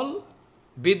all,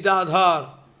 vidyadhar,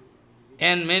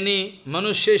 and many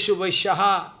manusheshu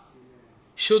vaishyaha,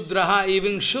 shudraha,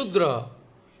 even shudra,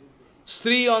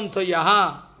 stri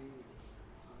antayaha,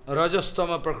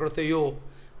 rajastama prakritayo.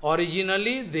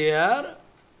 Originally they are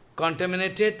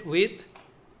contaminated with,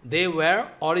 they were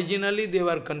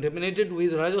contaminated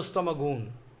with rajastama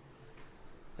gun.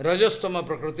 Rajastama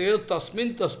prakritayo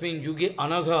tasmin juge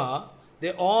anagha,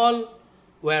 they all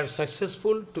were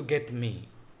successful to get me.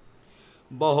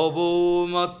 Bahobo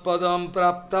mat padam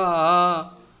prapta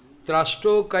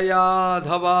trashto kaya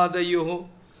dhavadayuh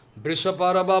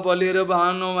vrishaparava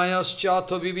balirvano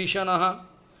mayaschatho vibhishanaha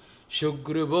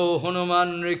shugrivo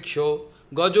hanuman riksho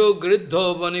gajo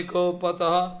gridho vaniko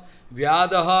pataha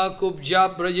vyadaha kubja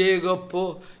braje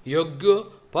goppo yogyo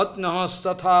patnaha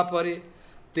statha pare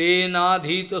te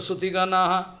nadhita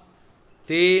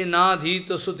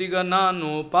sutigana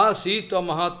no pasita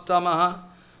mahattamaha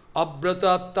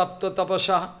abrata tapta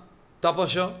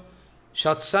tapasha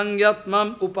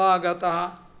satsangyatmam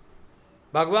upagataha.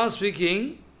 Bhagavan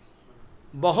speaking,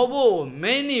 Bahavo,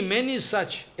 many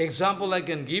such example I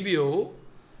can give you.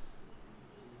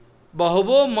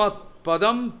 Bahavo mat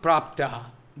padam prapta.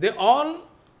 They all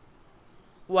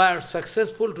were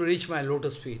successful to reach my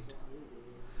lotus feet.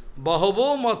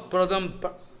 Bahavo mat padam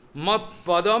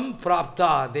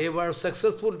prapta. They were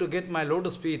successful to get my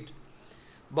lotus feet.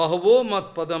 Bahavo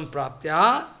mat padam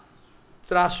praptya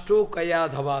trashto kaya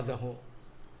dhavadaho.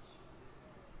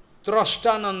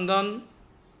 Trashta nandan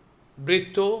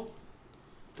britto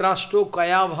trashto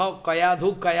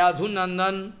kayadhu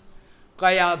nandan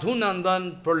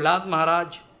Prahlad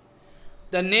Maharaj.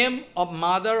 The name of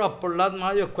mother of Prahlad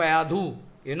Maharaj is Kayadhu.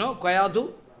 You know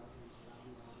Kayadhu?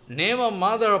 Name of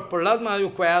mother of Prahlad Maharaj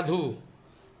is Kayadhu.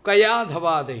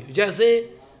 Kayadhavadayo. Just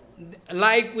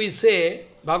like we say,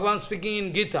 Bhagavan speaking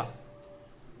in Gita.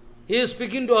 He is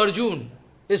speaking to Arjun.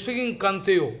 He is speaking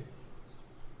Kantiyo.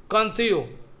 Kantiyo.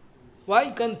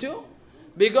 Why Kantiyo?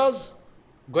 Because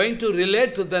going to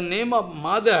relate to the name of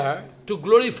mother to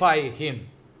glorify him.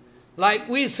 Like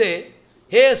we say,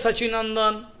 hey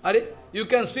Sachinandan, you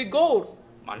can speak Gaur.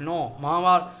 But no,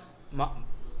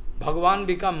 Bhagavan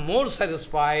become more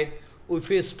satisfied if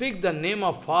we speak the name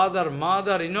of father,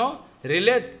 mother,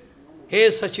 relate, hey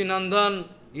Sachinandan,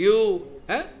 you,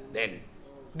 then.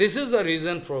 This is the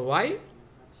reason for why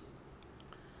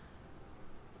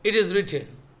it is written.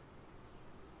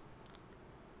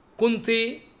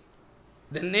 Kunti,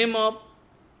 the name of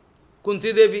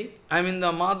Kunti Devi,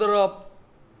 the mother of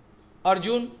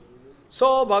Arjun.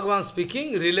 So Bhagavan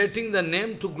speaking, relating the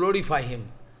name to glorify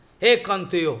him. Hey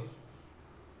Kantiyo.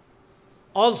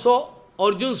 Also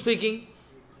Arjun speaking,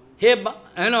 hey,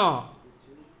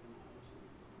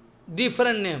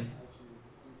 different name.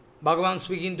 Bhagavan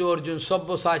speaking to Arjun,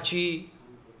 Sabbasachi,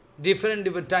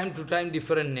 different time to time,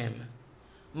 different name.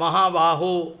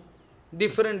 Mahabaho,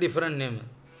 different name.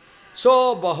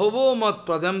 So, Bahavo mat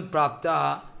pradam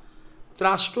prapta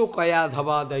trashto kaya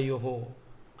dhavadayoho,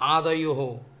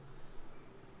 adayoho.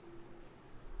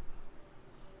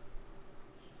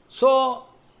 So,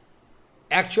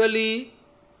 actually,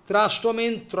 trashto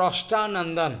means trashta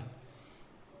nandan.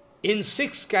 In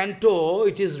 6th canto,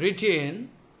 it is written,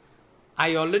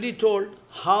 I already told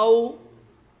how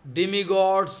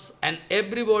demigods and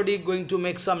everybody going to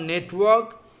make some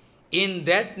network. In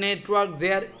that network,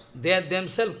 they are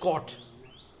themselves caught.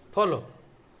 Follow.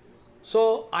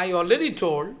 So, I already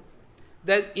told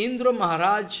that Indra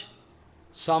Maharaj,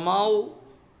 somehow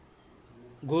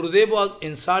Gurudev was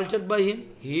insulted by him.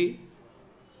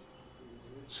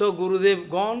 So Gurudev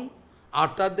gone.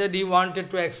 After that he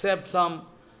wanted to accept some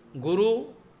Guru,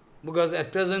 because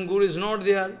at present Guru is not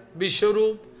there,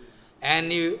 Vishwarup,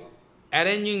 and he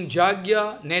arranging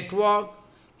Jagya network.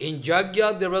 In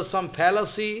Jagya there was some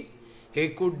fallacy. He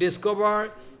could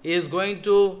discover he is going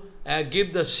to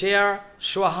give the share,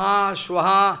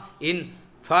 Swaha, in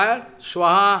fire,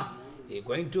 Swaha, he is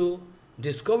going to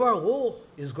discover, oh,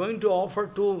 he is going to offer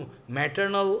to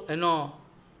maternal,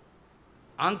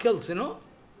 uncles,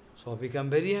 So become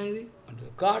very angry, and to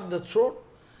cut the throat.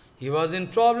 He was in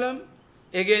problem.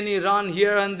 Again he ran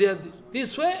here and there.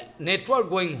 This way, network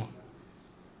going on.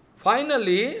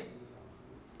 Finally,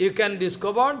 you can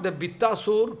discover the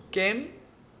Vittasur came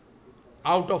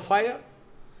out of fire.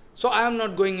 So I am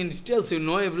not going in details, you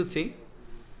know everything.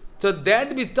 So that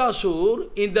Vittasur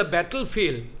in the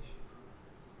battlefield,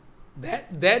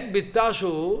 that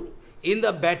Vittasur in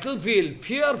the battlefield,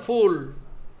 fearful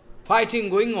fighting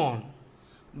going on.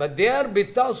 But there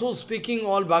Vittasur speaking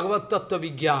all Bhagavad Tattva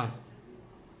Vigyan.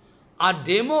 A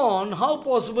demon, how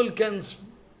possible?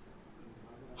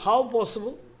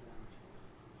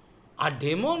 A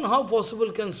demon, how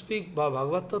possible can speak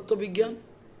Bhagavad Tattva Vigyan?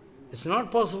 It's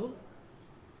not possible.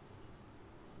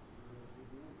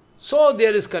 So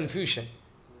there is confusion,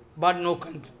 but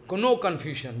no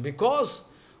confusion, because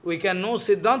we can know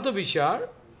Siddhanta Vichar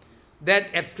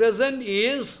that at present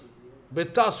is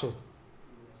Vrittasur.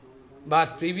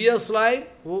 But previous life,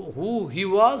 who he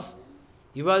was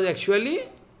actually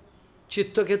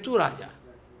Chittaketu Raja,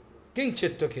 King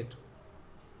Chittaketu.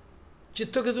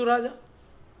 Chittaketu Raja.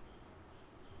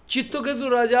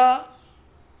 Chittaketu Raja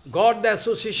got the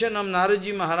association of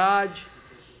Naraji Maharaj,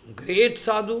 great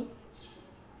sadhu.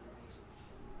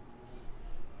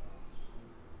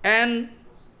 And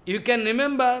you can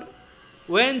remember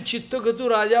when Chittaketu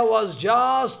Raja was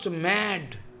just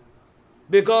mad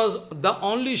because the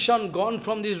only son gone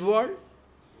from this world,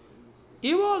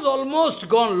 he was almost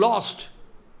gone, lost.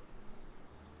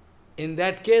 In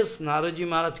that case, Naraji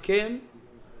Maharaj came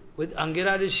with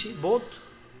Angira Rishi, both,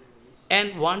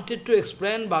 and wanted to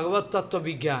explain Bhagavad Tattva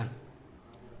Vigyan,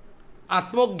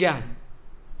 Atmok Gyan.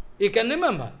 You can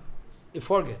remember, you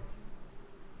forget.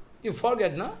 You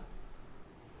forget, no?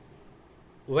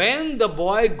 When the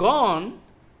boy gone,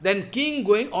 then king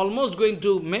almost going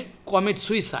to commit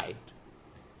suicide,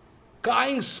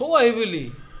 crying so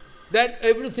heavily that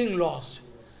everything lost.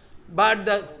 But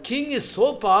the king is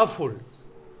so powerful.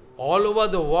 All over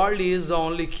the world he is the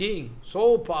only king,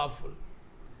 so powerful.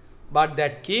 But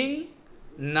that king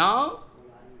now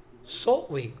so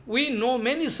weak. We know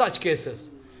many such cases,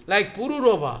 like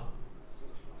Pururava.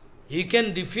 He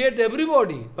can defeat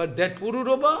everybody, but that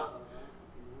Pururava,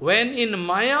 when in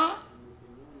Maya,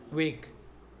 weak.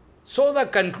 So the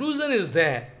conclusion is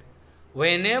that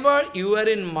whenever you are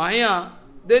in Maya,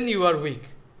 then you are weak.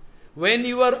 When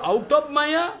you are out of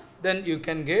Maya, then you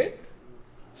can get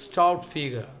stout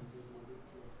figure.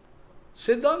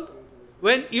 Siddhanta,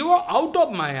 when you are out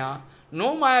of Maya,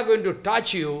 no Maya going to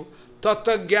touch you,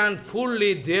 Tattva Gyan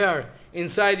fully there,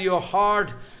 inside your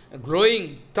heart,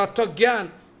 glowing Tattva Gyan,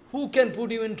 who can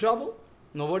put you in trouble?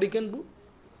 Nobody can do.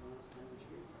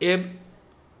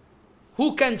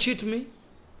 Who can cheat me?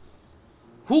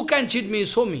 Who can cheat me?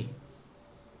 Show me.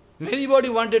 Anybody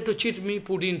wanted to cheat me,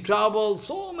 put in trouble,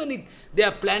 so many, they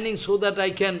are planning so that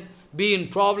I can be in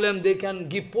problem, they can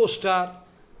give poster,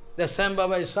 the Sam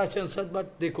Baba is such and such,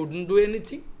 but they couldn't do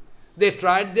anything. They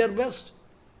tried their best.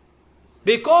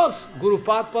 Because Guru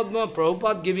Padma,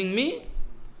 Prabhupada giving me,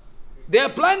 they are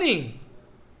planning.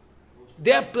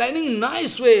 They are planning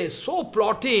nice way, so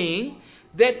plotting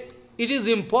that it is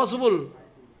impossible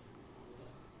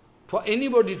for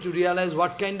anybody to realize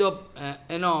what kind of,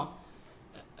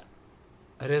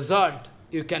 result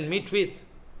you can meet with.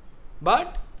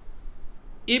 But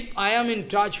if I am in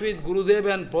touch with Gurudev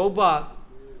and Prabhupada,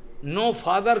 no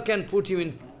father can put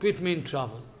me in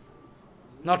trouble.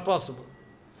 Not possible.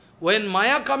 When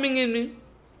Maya coming in me,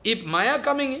 if Maya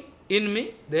coming in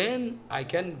me, then I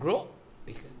can grow.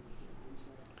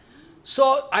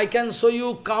 So I can show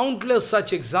you countless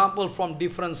such examples from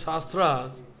different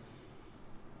sastras.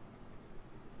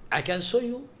 I can show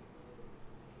you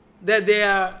that they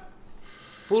are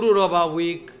Pururava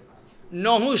weak,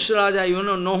 Nahush Raja, you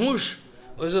know Nahush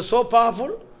was so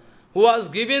powerful, who was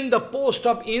given the post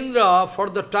of Indra for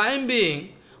the time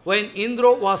being when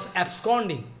Indra was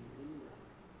absconding.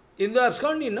 Indra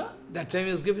absconding, no? That time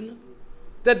he was given. No?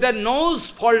 That nose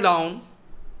fall down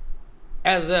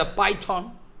as a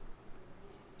python.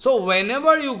 So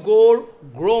whenever you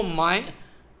grow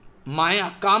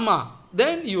Maya, Kama,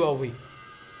 then you are weak.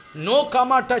 No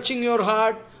Kama touching your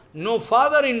heart, no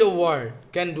father in the world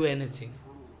can do anything.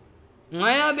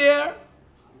 Maya there,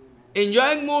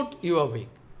 enjoying mood, you are weak.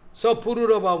 So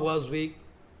Pururava was weak.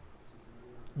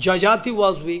 Jajati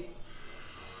was weak.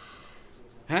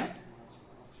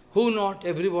 Who not?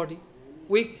 Everybody.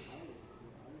 Weak.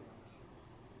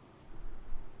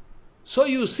 So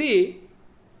you see,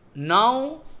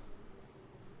 now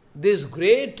this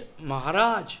great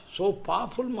Maharaj, so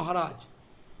powerful Maharaj,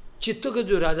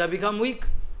 Chittaketu Raja become weak.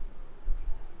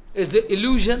 It's the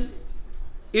illusion.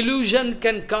 Illusion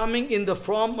can come in the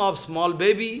form of small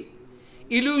baby.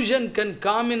 Illusion can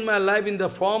come in my life in the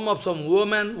form of some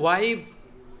woman, wife.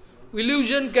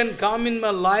 Illusion can come in my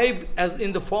life as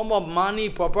in the form of money,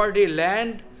 property,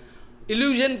 land.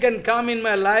 Illusion can come in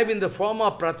my life in the form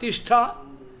of pratishtha.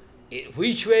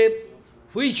 Which way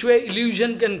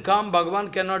illusion can come,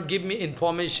 Bhagavan cannot give me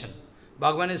information.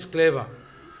 Bhagavan is clever.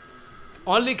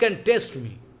 Only can test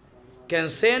me. Can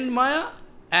send Maya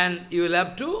and you will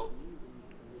have to,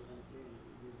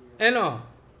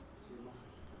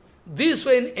 this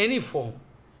way in any form.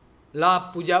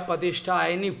 La, puja, pratishtha,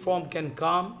 any form can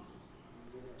come.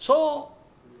 So,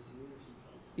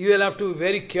 you will have to be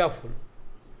very careful.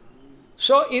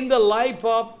 So, in the life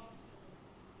of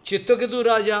Chittaketu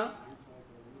Raja,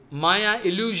 Maya,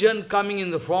 illusion coming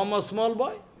in the form of small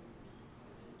boy.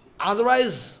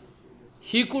 Otherwise,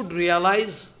 he could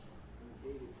realize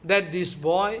that this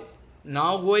boy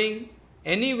now going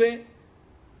anyway,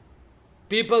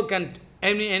 people can,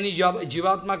 any job,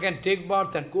 Jivatma can take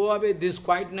birth and go away, this is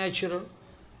quite natural.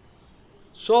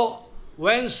 So,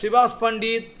 when Srivas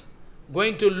Pandit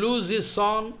going to lose his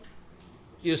son,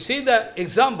 you see the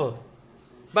example.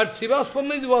 But Srivas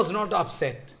Pandit was not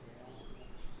upset.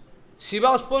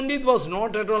 Srivas Pandit was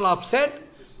not at all upset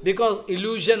because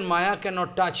illusion, Maya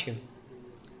cannot touch him.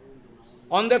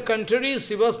 On the contrary,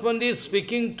 Srivas Pandit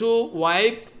speaking to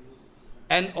wife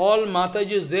and all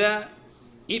Matajis there,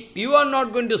 if you are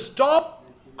not going to stop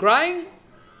crying,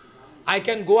 I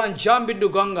can go and jump into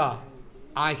Ganga.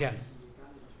 I can.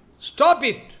 Stop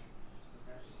it.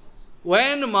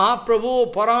 When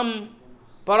Mahaprabhu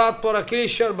Paratpara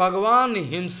Krishna Bhagavan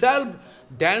himself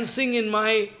dancing in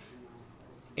my,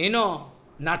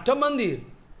 Natta Mandir,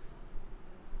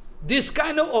 this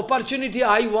kind of opportunity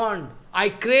I want, I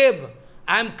crave.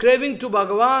 I am craving to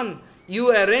Bhagavan.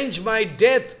 You arrange my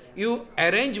death. You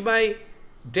arrange my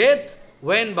death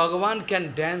when Bhagavan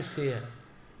can dance here.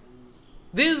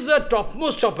 This is the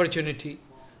topmost opportunity.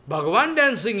 Bhagavan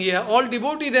dancing here, all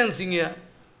devotee dancing here.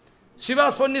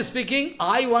 Srivas Pandit speaking,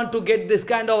 I want to get this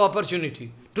kind of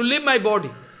opportunity to leave my body.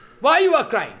 Why you are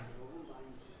crying?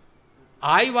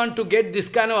 I want to get this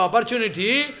kind of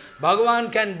opportunity.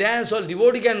 Bhagavan can dance, all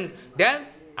devotee can dance.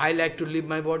 I like to leave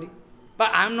my body.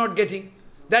 But I am not getting.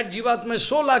 That Jivatma is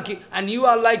so lucky and you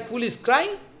are like police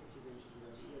crying.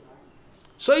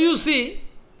 So you see,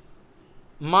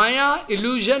 Maya,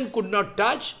 illusion could not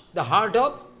touch the heart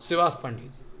of Srivas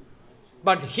Pandit.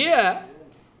 But here,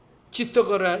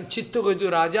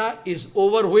 Chittaketu Raja is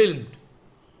overwhelmed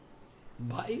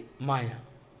by Maya.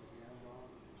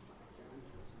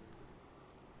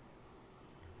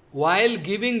 While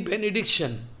giving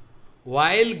benediction,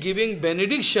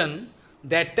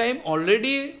 that time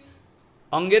already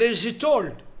Angarishi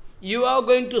told, you are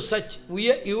going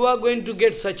to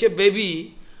get such a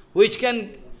baby,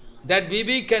 that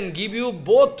baby can give you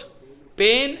both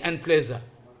pain and pleasure.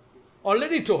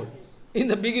 Already told in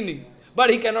the beginning, but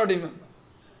he cannot remember.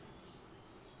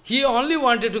 He only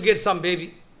wanted to get some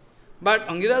baby. But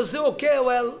Angarishi said, okay,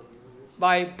 well,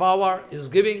 by power is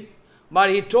giving. But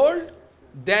he told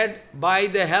that by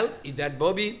the help,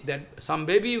 some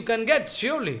baby you can get,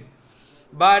 surely.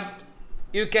 But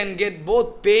you can get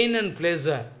both pain and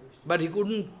pleasure. But he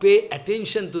couldn't pay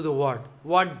attention to the word.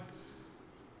 What?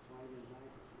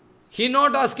 He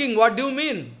not asking, what do you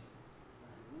mean?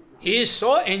 He is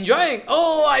so enjoying.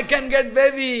 Oh, I can get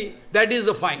baby. That is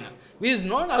the final. He is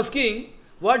not asking,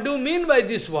 what do you mean by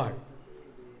this word?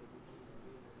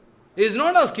 He is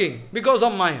not asking because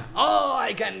of Maya. Oh,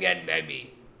 I can get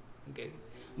baby. Okay.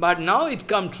 But now it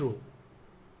come true.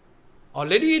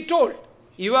 Already he told,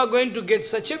 you are going to get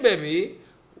such a baby,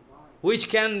 which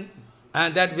can,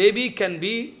 and that baby can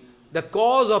be the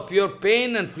cause of your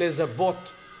pain and pleasure both.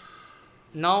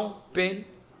 Now pain,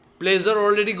 pleasure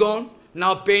already gone,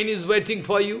 now pain is waiting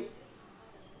for you.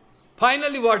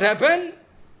 Finally what happened?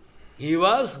 He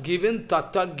was given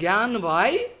Tattva Gyan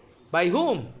by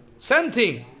whom? Same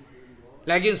thing.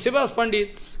 Like in Srivas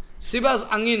Pandit, Srivas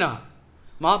Angina,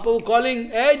 Mahaprabhu calling,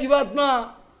 hey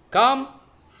Jivatma, come.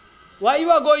 Why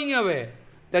you are going away?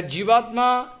 That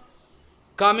Jivatma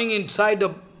coming inside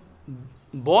the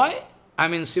boy,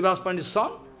 Srivas Pandit's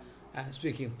son, and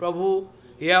speaking, Prabhu,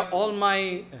 here all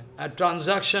my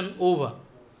transaction over.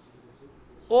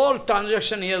 All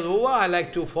transaction here is over, I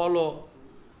like to follow,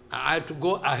 I have to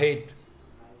go ahead.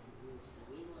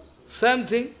 Same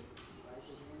thing.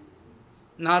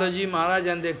 Naraji Maharaj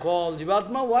and they call,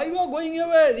 Jivatma, why you are going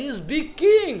away? He is big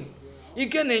king. He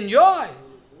can enjoy.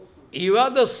 You are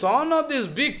the son of this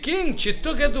big king,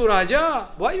 Chittaketu Raja.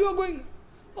 Why you are going?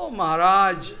 Oh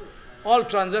Maharaj, all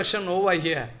transaction over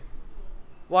here.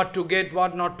 What to get,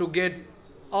 what not to get,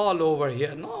 all over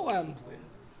here. No, I am going.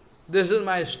 This is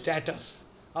my status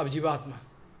of Jivatma.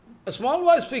 A small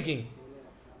boy speaking.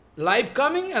 Life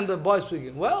coming and the boy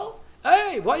speaking. Well,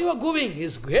 hey, why you are going?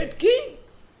 He's great king.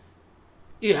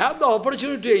 You have the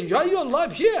opportunity to enjoy your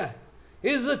life here.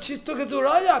 He's the Chittaketu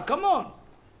Raja, come on.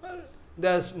 Well,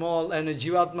 they're small and a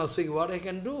Jivatma speaking, what I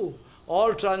can do?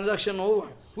 All transaction over.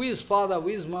 Who is father, who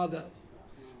is mother?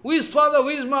 Who is father, who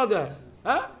is mother?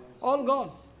 Huh? All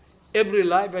gone. Every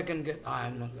life I can get. I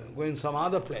am not going some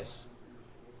other place.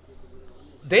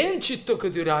 Then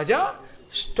Chittaketu Raja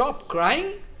stop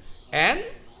crying and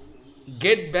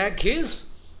get back his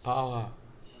power.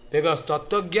 Because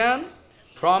Tattva Gyan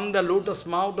from the lotus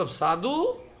mouth of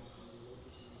sadhu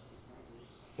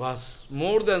was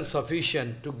more than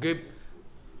sufficient to give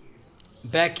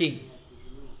backing.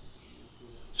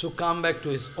 So come back to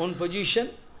his own position.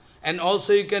 And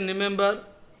also you can remember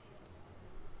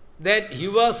that he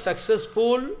was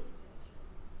successful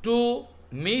to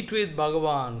meet with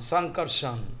Bhagavan,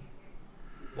 Sankarshan.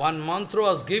 One mantra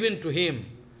was given to him.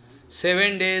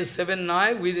 7 days, 7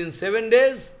 nights, within 7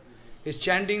 days, he is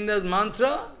chanting the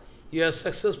mantra, he was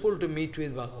successful to meet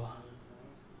with Bhagavan.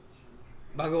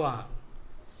 Bhagavan.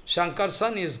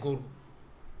 Sankarshan is Guru.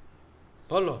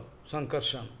 Follow?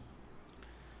 Sankarshan.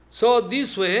 So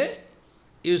this way,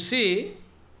 you see,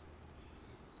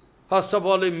 first of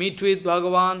all, we meet with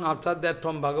Bhagavan. After that,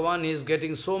 from Bhagavan, he is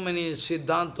getting so many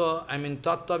Siddhanta,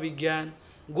 Tattva Vigyan,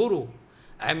 Guru.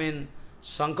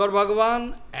 Shankar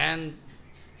Bhagavan and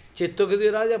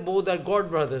Chittaketu Raja, both are god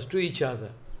brothers to each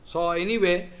other. So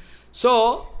anyway,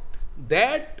 so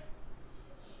that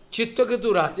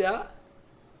Chittaketu Raja,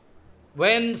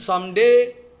 when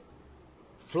someday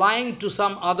flying to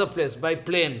some other place by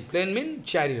plane means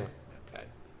chariot.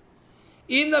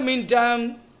 In the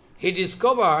meantime, he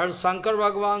discovered Shankar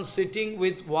Bhagavan sitting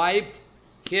with wife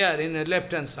here in the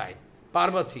left-hand side,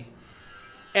 Parvati,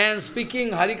 and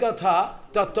speaking Harikatha,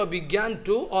 Tattva Vigyan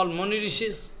to all Mani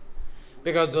Rishis.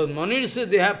 Because those Mani Rishis,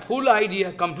 they have full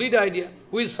idea, complete idea,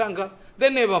 who is Shankar, they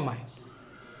never mind.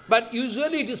 But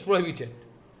usually it is prohibited.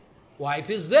 Wife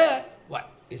is there,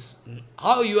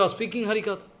 how you are speaking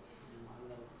Harikatha?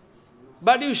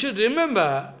 But you should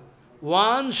remember,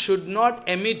 one should not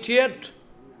imitate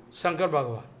Shankar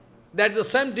Bhagavan. That's the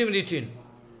same thing written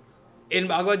in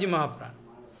Bhagavad Gita Mahaprana.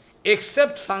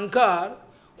 Except Shankar,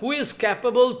 who is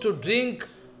capable to drink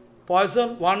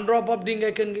poison, 1 drop of drink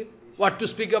I can give. What to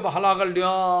speak of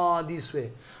halagal, this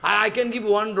way. I can give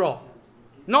 1 drop.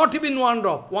 Not even 1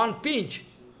 drop, 1 pinch.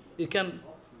 You can,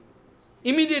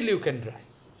 immediately you can try.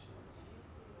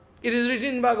 It is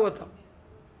written in Bhagavatam.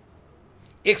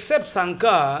 Except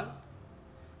Shankar,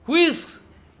 who is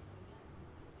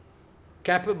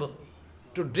capable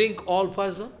to drink all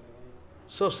poison.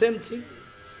 So same thing.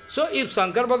 So if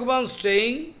Shankar Bhagavan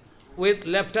staying with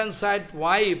left-hand side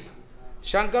wife,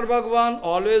 Shankar Bhagavan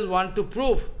always want to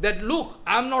prove that, look,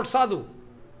 I am not sadhu.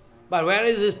 But where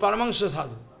is this Paramahansa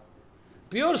sadhu?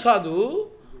 Pure sadhu,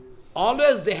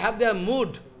 always they have their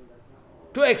mood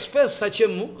to express such a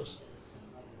mood.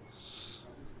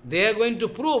 They are going to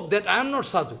prove that I am not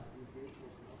sadhu.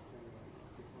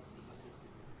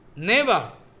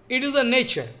 Never. It is a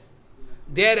nature.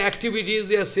 Their activities,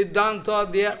 their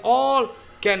siddhanta, they are all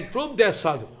can prove they are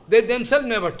sadhu. They themselves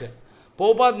never tell.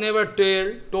 Prabhupada never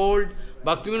told,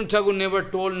 Bhaktivinoda Thakur never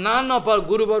told, none of our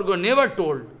Guru Varga never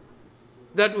told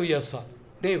that we are sadhu.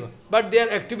 Never. But their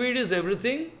activities,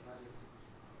 everything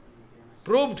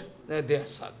proved that they are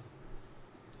sadhu.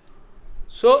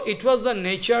 So it was the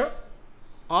nature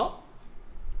of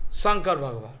Shankar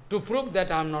Bhagavan to prove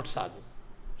that I am not sadhu.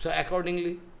 So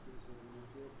accordingly,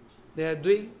 they are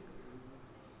doing.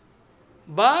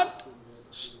 But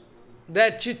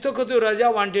that Chittaketu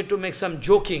Raja wanted to make some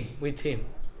joking with him.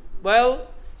 Well,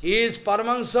 he is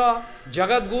Paramahansa,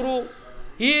 Jagat Guru.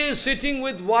 He is sitting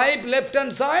with wife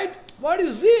left-hand side. What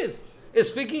is this? He is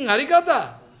speaking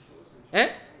Harikatha.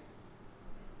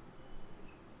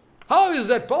 How is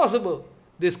that possible?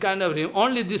 This kind of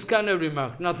only this kind of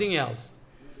remark, nothing else.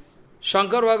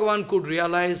 Shankar Bhagavan could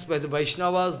realize by the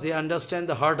Vaishnavas, they understand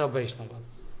the heart of Vaishnavas.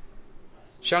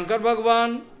 Shankar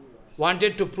Bhagavan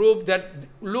wanted to prove that,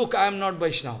 look, I am not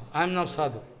Vaishnava, I am not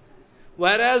sadhu.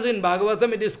 Whereas in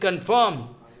Bhagavatam it is confirmed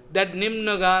that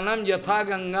Nimna Ganam Yatha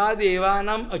Ganga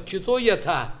Devanam Achyuto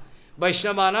Yatha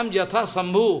Vaishnavanam Yatha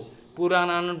Sambhu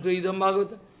Purananam Pridam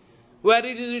Bhagavatam. Where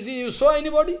it is written, you saw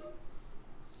anybody?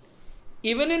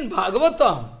 Even in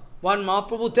Bhagavatam, one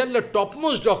Mahaprabhu tells the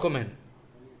topmost document.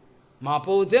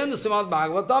 Mahaprabhu Srimad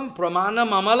Bhagavatam Pramana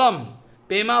Mamalam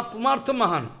Pema Pumartha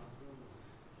Mahan.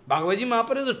 Bhagavad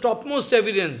Mahaprabhu is the topmost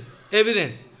evidence.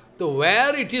 So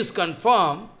where it is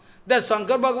confirmed that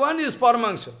Shankar Bhagavan is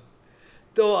Paramahansa.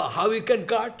 So how we can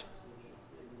cut?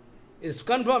 It's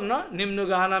confirmed, no?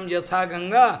 Nimnugahanam Yatha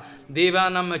Ganga,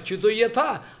 Devanam Achyuto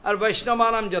Yatha, or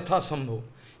Vaishnavanam Yatha Sambhu.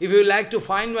 If you like to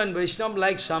find one Vaishnava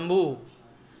like Sambhu,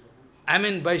 I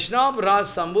mean Vaishnava Raj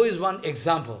Sambhu is one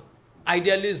example.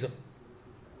 Idealism.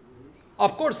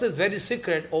 Of course, it's very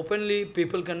secret. Openly,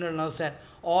 people can understand.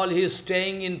 All he is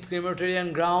staying in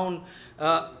crematorium ground,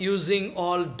 using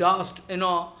all dust,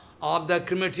 of the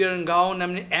crematorium ground, I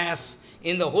mean ash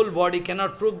in the whole body,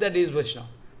 cannot prove that he is Vaishnava.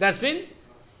 That's mean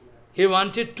he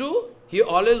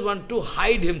always want to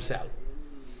hide himself.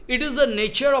 It is the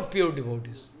nature of pure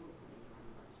devotees.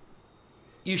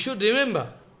 You should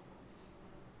remember.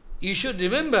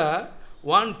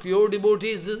 One pure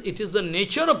devotee, it is the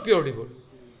nature of pure devotees.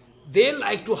 They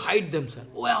like to hide themselves.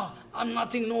 Well, I'm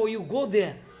nothing, no, you go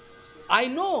there. I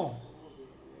know.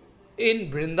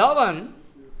 In Vrindavan,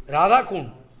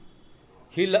 Radhakund,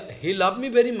 he loved me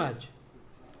very much.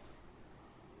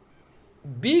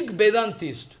 Big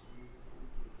Vedantist.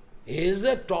 He is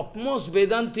the topmost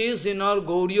Vedantist in our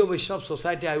Gauriya Vaishnava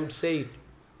society, I would say it.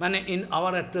 In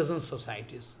our at present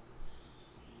societies.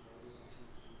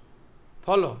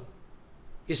 Follow.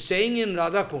 He is staying in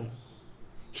Radhakund.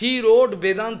 He wrote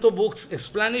Vedanta books,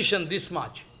 explanation this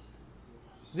much.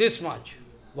 This much.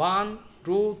 1,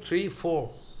 2, 3,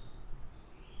 4.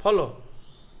 Follow.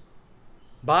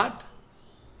 But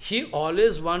he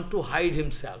always want to hide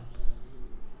himself.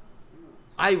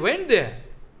 I went there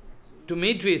to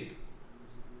meet with.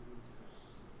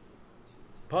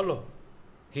 Follow.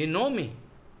 He know me.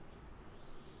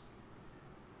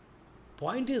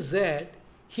 Point is that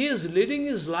he is leading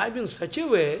his life in such a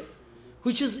way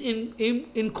which is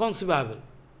inconceivable.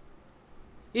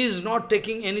 He is not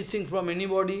taking anything from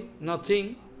anybody,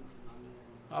 nothing.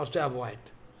 How to avoid.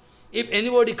 If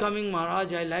anybody coming,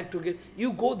 Maharaj, I like to get,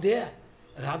 you go there.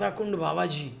 Radhakund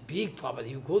Babaji, big Babaji,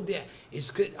 you go there.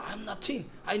 It's great. I am nothing.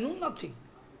 I know nothing.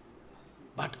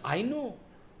 But I know.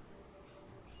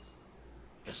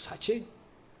 You're such a...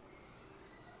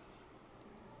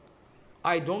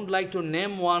 I don't like to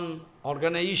name one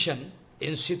organization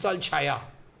in Sital Chaya.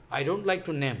 I don't like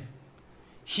to name.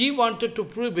 He wanted to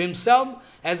prove himself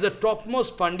as the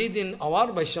topmost Pandit in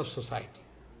our Vaishnava society.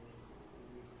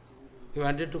 He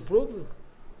wanted to prove it.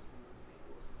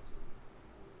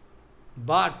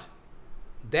 But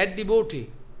that devotee,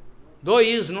 though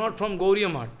he is not from Gauriya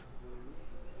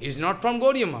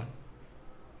Math,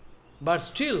 but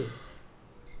still,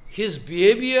 his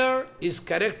behavior, his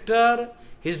character,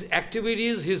 his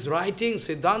activities, his writings,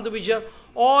 Siddhanta Vichar,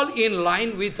 all in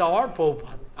line with our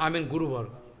Prabhupada, Guru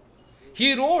Varga.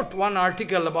 He wrote one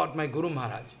article about my Guru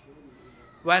Maharaj.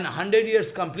 When 100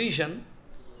 years completion,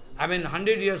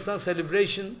 100 years of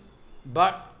celebration,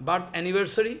 birth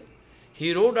anniversary,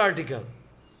 he wrote article.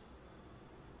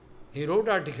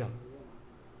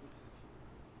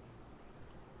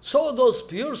 So those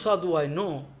pure sadhu I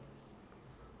know,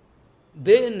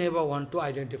 they never want to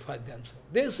identify themselves.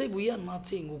 They say, we are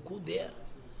nothing, you go there.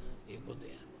 You go there.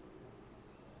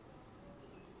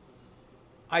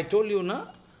 I told you,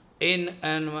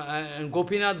 in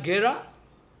Gopinath Gera,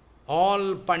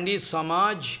 all Pandit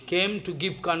Samaj came to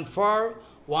confer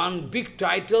one big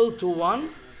title to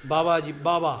one Babaji,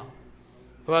 Baba,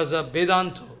 who was a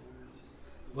Vedanta.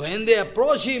 When they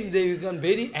approach him, they become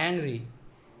very angry.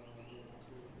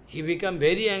 He become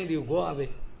very angry, go away,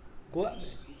 go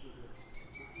away.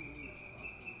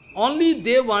 Only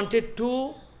they wanted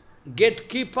to get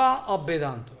Kripa of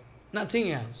Vedanta,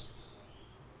 nothing else.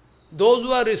 Those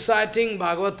who are reciting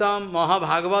Bhagavatam,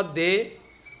 Mahabhagavat,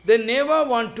 they never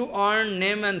want to earn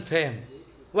name and fame,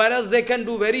 whereas they can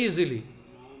do very easily.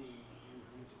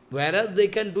 Whereas they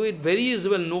can do it very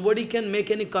easily, nobody can make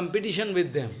any competition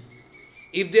with them.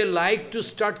 If they like to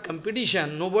start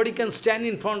competition, nobody can stand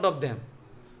in front of them.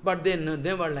 But they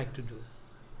never like to do.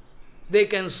 They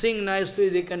can sing nicely,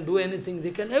 they can do anything,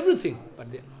 they can everything,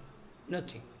 but they are not,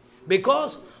 nothing.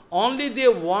 Because only they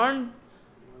want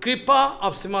Kripa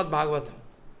of Srimad Bhagavatam.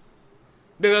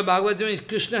 Because Bhagavatam is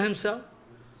Krishna himself.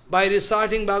 By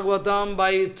reciting Bhagavatam,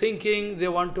 by thinking, they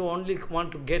only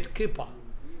want to get Kripa.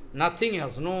 Nothing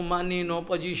else, no money, no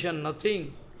position,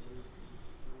 nothing.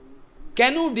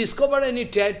 Can you discover any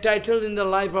title in the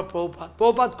life of Prabhupada?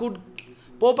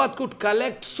 Prabhupada could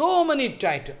collect so many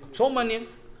titles,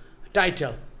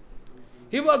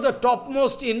 He was the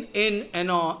topmost in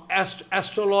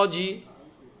astrology,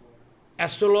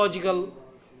 astrological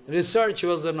research. He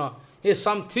has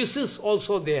some thesis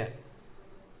also there.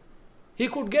 He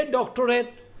could get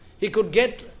doctorate, he could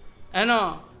get,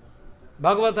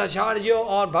 Bhagavatacharya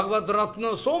or Bhagavat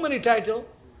Ratna, so many titles.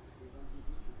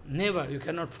 Never, you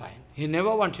cannot find. He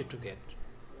never wanted to get.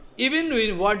 Even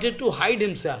he wanted to hide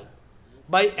himself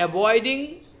by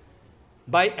avoiding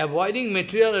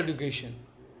material education.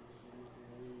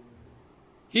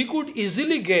 He could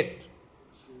easily get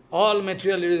all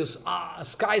material education,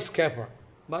 skyscraper,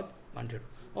 but wanted.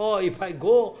 Oh, if I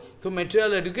go to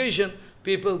material education,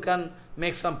 people can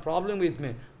make some problem with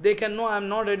me. They can know I am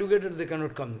not educated, they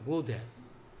cannot come. Go there.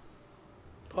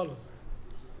 Follow.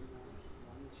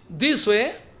 This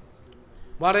way,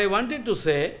 what I wanted to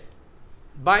say,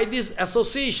 by this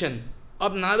association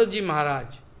of Naraji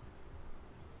Maharaj,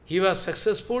 he was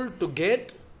successful to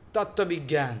get Tattva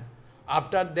Vigyan.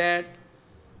 After that,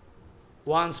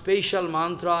 one special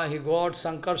mantra, he got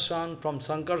Sankarshan. From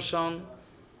Sankarshan,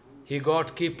 he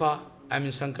got Kipa. I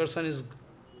mean, Sankarshan is,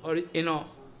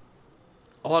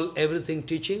 everything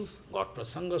teachings, got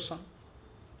Prasangashan.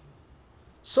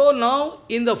 So now,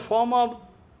 in the form of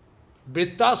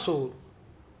Brittasur,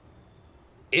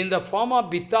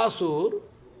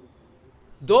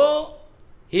 though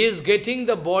he is getting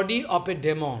the body of a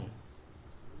demon,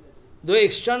 though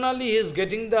externally he is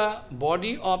getting the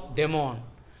body of demon,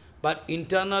 but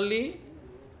internally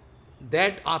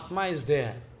that Atma is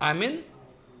there. I mean,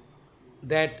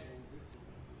 that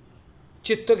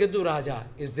Chittaketu Raja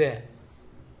is there,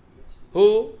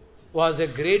 who was a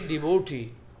great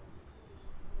devotee.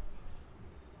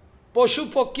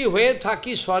 Pashupakki hoye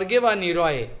thaki swarge va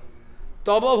niroye,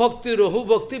 taba bhakti rahu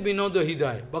bhakti vinodo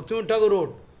hiday. Bhaktivinoda Thakur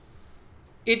wrote,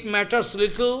 it matters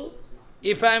little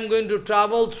if I am going to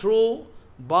travel through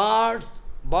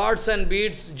birds and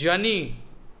beasts journey,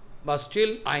 but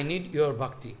still I need your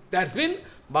bhakti. That means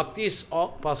bhakti is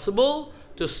possible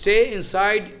to stay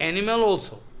inside animal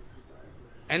also.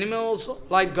 Animal also,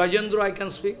 like Gajendra I can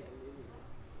speak.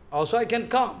 Also I can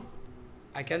come.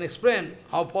 I can explain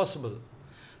how possible.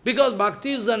 Because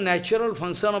bhakti is the natural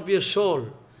function of your soul.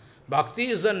 Bhakti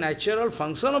is the natural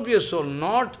function of your soul,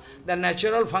 not the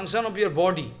natural function of your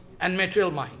body and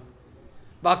material mind.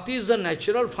 Bhakti is the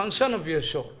natural function of your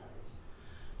soul.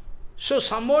 So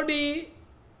somebody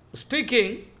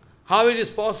speaking, how it is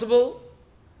possible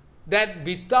that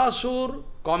Vittasur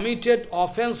committed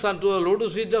offense unto the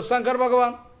lotus feet of Shankar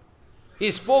Bhagavan.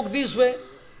 He spoke this way.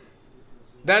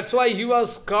 That's why he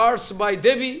was cursed by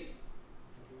Devi.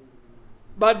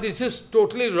 But this is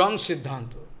totally wrong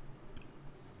Siddhanta.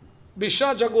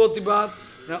 Vishwa Chakravarti,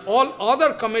 all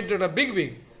other commentators are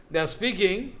big. They are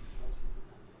speaking.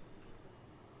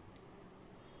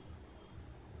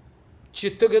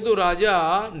 Chittaketu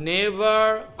Raja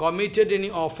never committed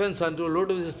any offense unto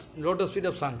lotus feet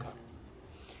of Shankar.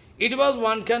 It was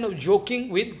one kind of joking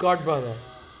with God brother.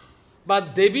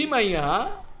 But Devi Maya,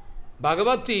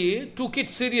 Bhagavati, took it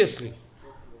seriously.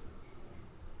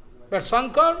 But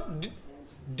Shankar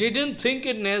didn't think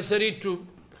it necessary to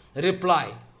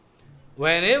reply.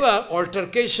 Whenever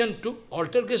altercation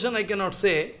I cannot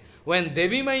say, when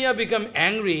Devi Maya became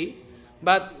angry,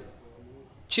 but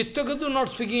Chittaketu not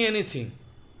speaking anything.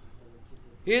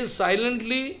 He is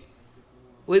silently,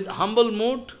 with humble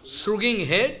mood, shrugging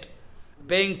head,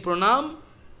 paying pranam.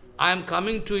 I am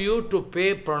coming to you to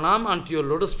pay pranam unto your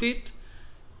lotus feet,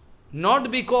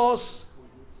 not because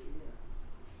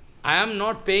I am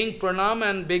not paying pranam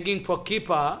and begging for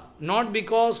kippa, not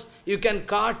because you can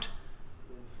cut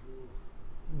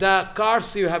the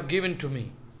cards you have given to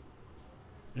me.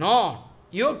 No,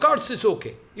 your cards is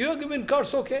okay. You have given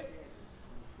cards, okay.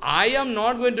 I am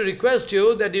not going to request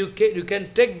you that you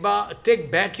can take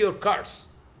back your cards.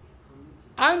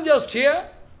 I am just here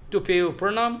to pay you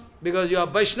pranam, because you are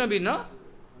Vaishnavi, no?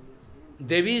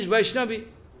 Devi is Vaishnavi.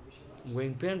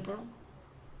 Going pay and pranam.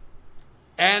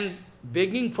 And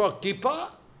begging for kippa,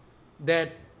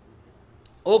 that,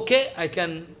 okay, I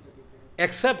can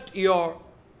accept your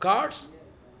cards.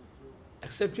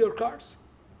 Accept your cards.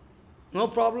 No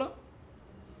problem.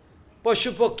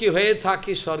 Pashupakki hoye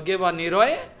thaki sarge va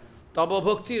niroye, taba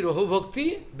bhakti, rahu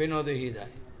bhakti, vinodo hidaya.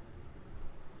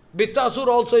 Vittasur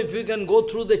also, if you can go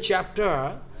through the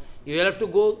chapter, you will have to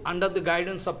go under the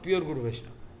guidance of pure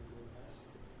Guru-Vaisnava.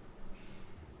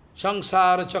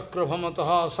 Sangsara chakra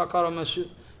bhamataha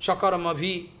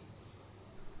sakaramabhi.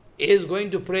 He is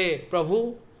going to pray,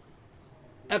 Prabhu,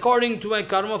 according to my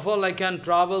karma fall, I can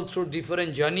travel through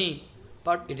different journey,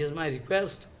 but it is my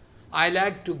request. I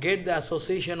like to get the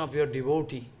association of your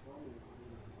devotee.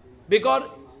 Because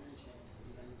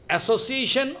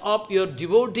association of your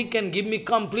devotee can give me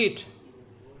complete.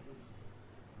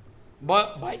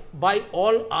 By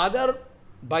all other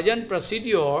bhajan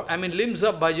procedure, I mean limbs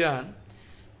of bhajan,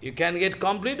 You can get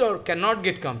complete or cannot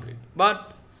get complete.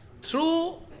 But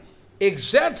through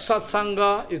exact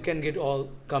satsanga, you can get all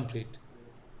complete.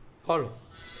 Follow.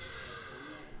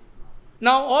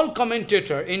 Now all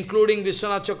commentators, including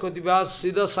Vishwanath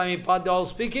Chakravarti, Siddha Swami, all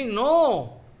speaking,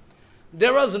 no,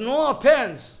 there was no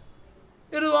offense.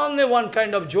 It was only one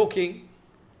kind of joking.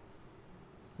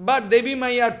 But Devi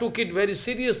Maya took it very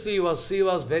seriously. She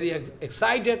was very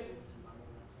excited.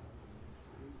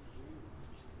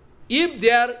 If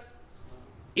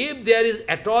there is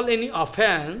at all any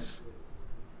offense,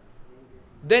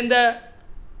 then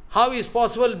how is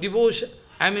possible devotion,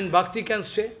 bhakti can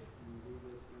stay?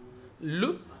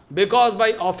 Because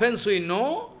by offense we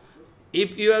know,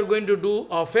 if you are going to do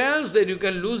offense, then you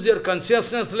can lose your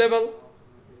consciousness level.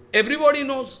 Everybody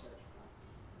knows.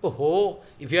 Oh,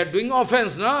 if you are doing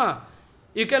offense,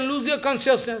 you can lose your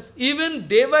consciousness. Even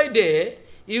day by day,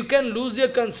 you can lose your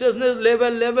consciousness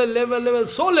level,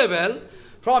 so level,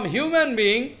 from human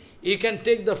being, you can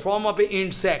take the form of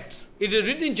insects. It is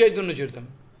written in Chaitanya Charitamrita.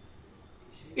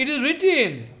 It is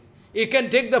written. You can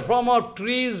take the form of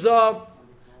trees, of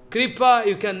kripa,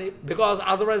 you can, because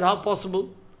otherwise how possible?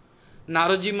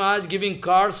 Naraji Maharaj giving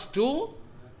cards to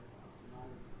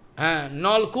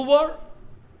Nalkuvar.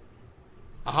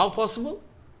 How possible?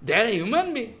 They are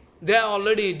human beings. They are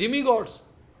already demigods.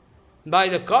 By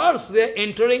the cards, they are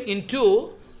entering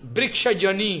into Briksha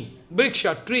Jani,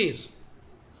 Briksha trees.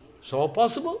 So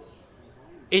possible?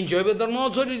 In Jaiva Dharma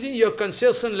also your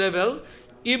consciousness level,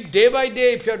 if day by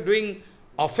day, if you are doing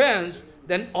offense,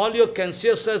 then all your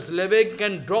consciousness level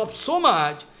can drop so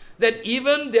much that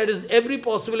even there is every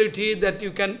possibility that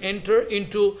you can enter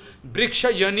into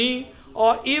Briksha Jani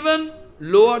or even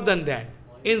lower than that.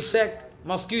 Insect,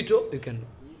 mosquito, you can do.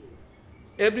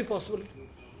 Every possibility.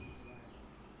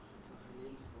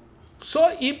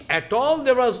 So if at all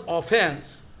there was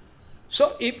offense,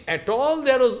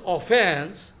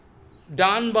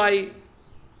 done by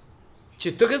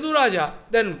Chittaketu Raja,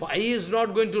 then why he is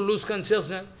not going to lose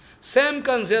consciousness? Same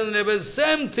consciousness level,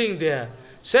 same thing there,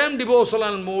 same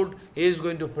devotional mood, he is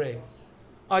going to pray.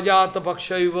 Ajata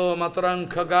pakshaiva mataran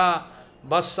khaga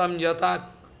bassam yata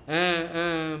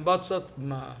bassat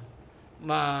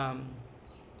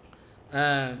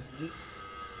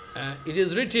it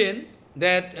is written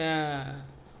that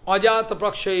ajata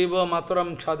pakshaiva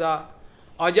mataram khada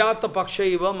ajata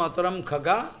pakshaiva mataram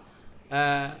khaga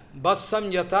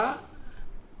bassam yata,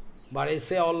 but I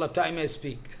say all the time I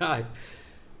speak.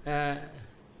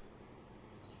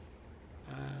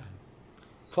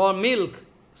 For milk,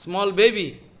 small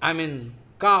baby,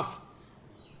 calf,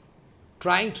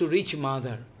 trying to reach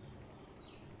mother.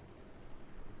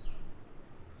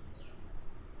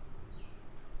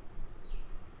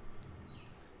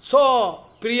 So,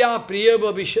 priya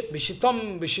priyeva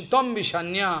vishitam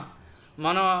vishanya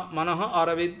manaha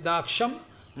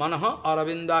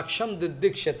aravindaksham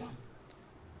diddhikshatam.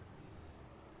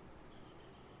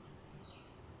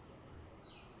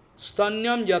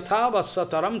 Stanyam yatha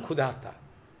vassataram khudartha.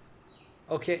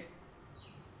 Okay.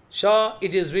 So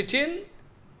it is written,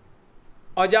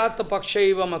 ajata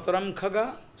pakshaiva mataram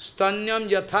khaga, stanyam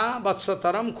yatha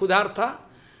vassataram khudartha,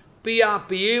 priya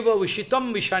priyeva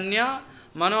vishitam vishanya,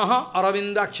 manaha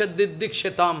aravindaksha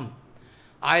diddhikshatam.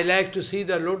 I like to see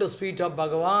the lotus feet of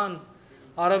Bhagavan.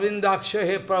 Aravindaksha,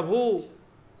 he Prabhu.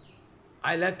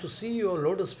 I like to see your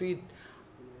lotus feet.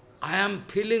 I am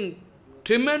feeling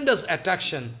tremendous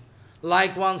attraction.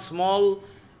 Like one small,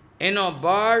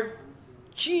 bird,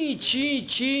 chee, chee,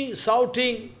 chee,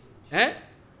 shouting,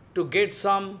 to get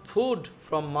some food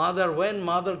from mother. When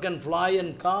mother can fly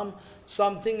and come,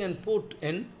 something and put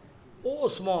in. Oh,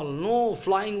 small, no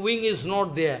flying wing is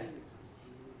not there.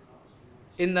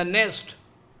 In the nest,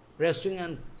 resting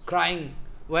and crying.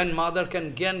 When mother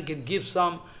can give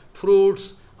some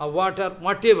fruits or water,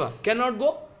 whatever, cannot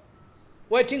go.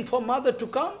 Waiting for mother to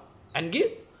come and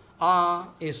give.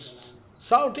 Is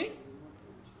shouting.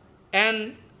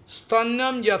 And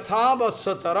stanyam yatha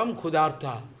vassataram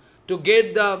khudartha. To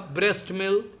get the breast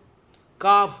milk,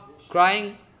 calf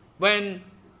crying, when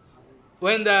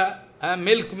the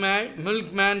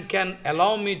milkman can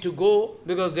allow me to go,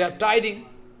 because they are tiding.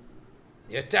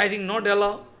 They are tiding, not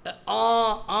allow.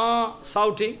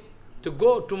 Shouting to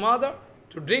go to mother,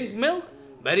 to drink milk,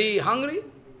 very hungry.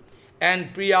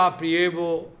 And priya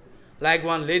priyevo, like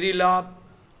one lady love,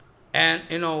 and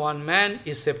one man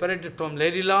is separated from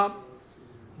lady love.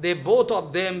 Both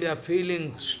of them, they are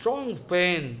feeling strong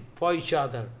pain for each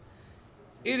other.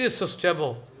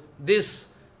 Irresistible.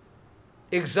 This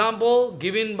example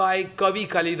given by Kavi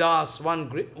Kalidas,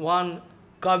 one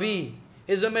Kavi,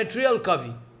 is a material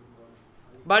Kavi.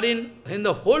 But in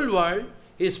the whole world,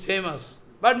 he is famous,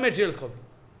 but material Kavi.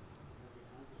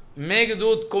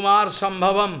 Meghdut Kumar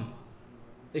Sambhavam,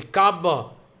 the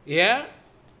Kabbha. Yeah?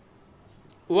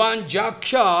 One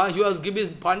Jaksha,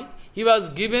 he was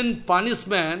given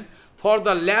punishment for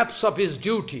the lapse of his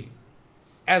duty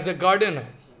as a gardener.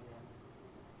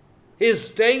 He is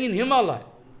staying in Himalaya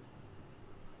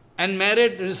and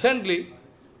married recently,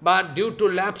 but due to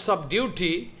lapse of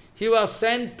duty, he was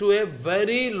sent to a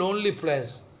very lonely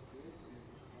place.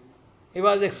 He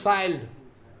was exiled,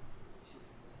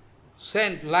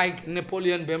 sent like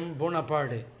Napoleon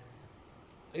Bonaparte.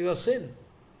 He was sent.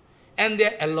 And they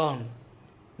are alone.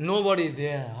 Nobody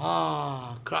there.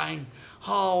 Crying.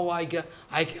 How I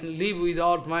can live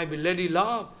without my lady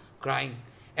love? Crying.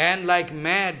 And like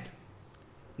mad,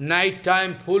 night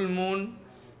time, full moon,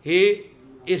 he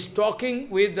is talking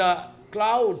with the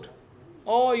cloud.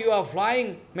 Oh, you are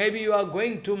flying. Maybe you are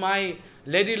going to my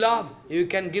lady love. You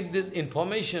can give this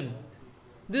information.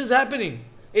 This is happening.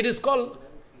 It is called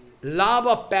love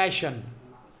of passion.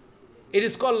 It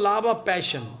is called love of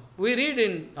passion. We read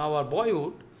in our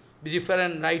boyhood,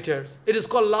 different writers, it is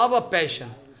called love of passion.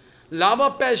 Love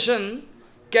of passion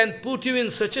can put you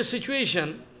in such a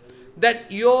situation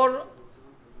that your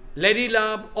lady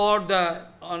love or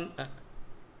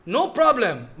no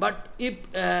problem, but if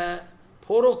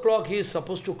 4 o'clock he is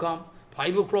supposed to come,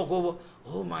 5 o'clock over,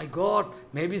 oh my God,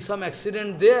 maybe some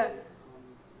accident there.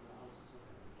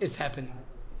 It's happening.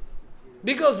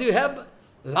 Because you have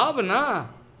love, na?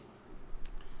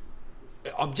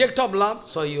 Object of love,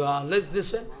 so you are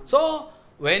this way. So,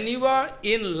 when you are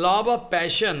in love of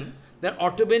passion, then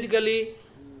automatically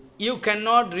you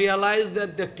cannot realize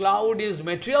that the cloud is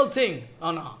material thing.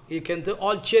 Oh no, you can say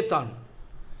all Chetan.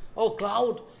 Oh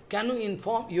cloud, can you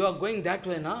inform, you are going that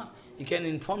way, na? You can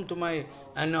inform to my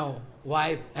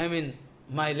wife,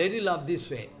 my lady love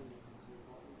this way.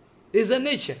 This is the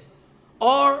nature.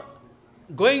 Or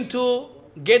going to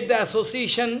get the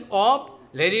association of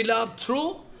lady love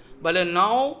through, but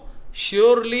now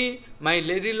surely my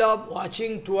lady love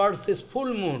watching towards this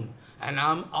full moon, and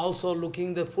I am also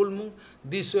looking the full moon.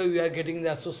 This way we are getting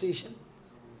the association.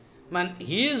 Man,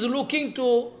 he is looking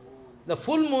to the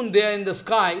full moon there in the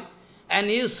sky, and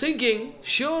he is thinking,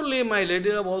 surely my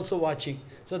lady love also watching.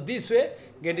 So this way,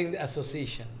 getting the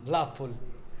association, loveful.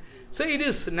 So it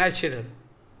is natural.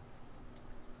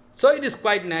 So it is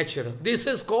quite natural. This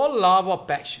is called love of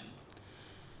passion.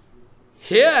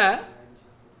 Here,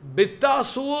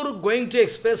 Bittasur going to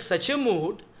express such a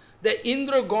mood that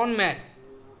Indra gone mad.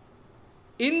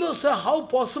 Indra said, how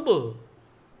possible?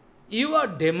 You are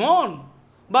demon,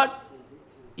 but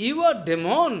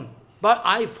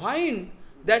I find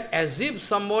that as if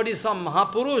somebody, some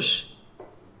Mahapurush,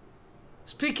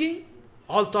 speaking,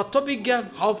 all Tattva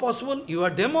Vigyan, how possible? You are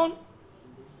demon.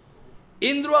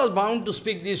 Indra was bound to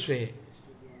speak this way.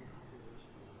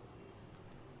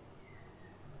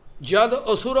 Jad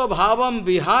asura bhavam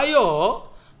vihayo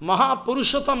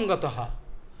Purushottam gataha.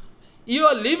 You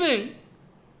are living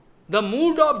the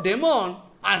mood of demon,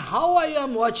 and how I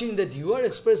am watching that you are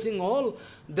expressing all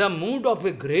the mood of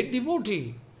a great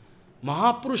devotee.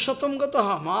 Purushottam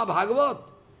gataha, Bhagavat.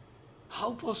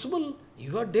 How possible?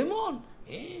 You are demon.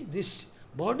 This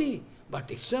body,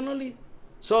 but externally.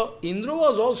 So Indra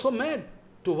was also mad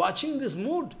to watching this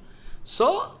mood.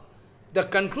 So the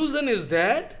conclusion is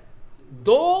that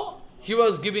though he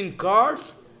was giving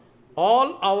cards,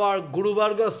 all our Guru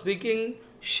Varga speaking,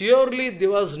 surely there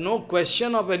was no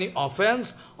question of any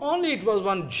offense, only it was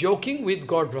one joking with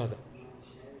God brother.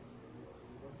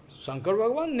 Shankar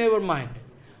Bhagavan never mind.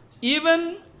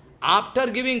 Even after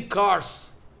giving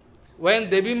cards, when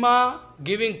Devi Ma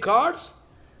giving cards,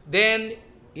 then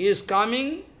he is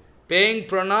coming, paying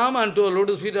pranam unto the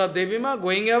lotus feet of Devi Ma,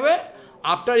 going away.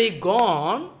 After he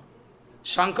gone,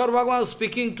 Shankar Bhagavan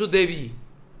speaking to Devi.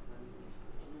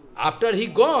 After he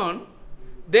gone,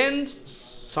 then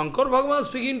Shankar Bhagavan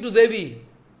speaking to Devi.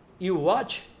 You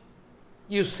watch,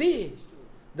 you see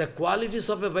the qualities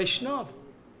of a Vaishnava.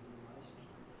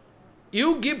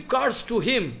 You give cards to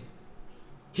him.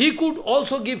 He could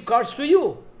also give cards to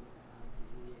you.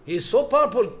 He is so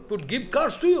powerful, could give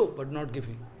cards to you, but not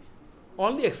giving.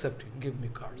 Only accepting, give me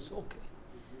cards. Okay.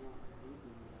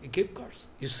 He gave cards.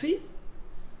 You see?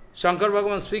 Shankar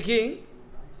Bhagavan speaking,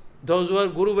 those who are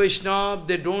Guru-Vaisnava,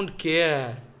 they don't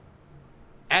care.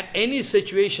 At any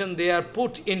situation they are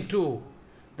put into,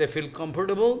 they feel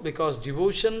comfortable because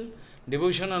devotional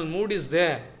mood is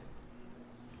there.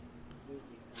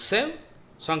 Same,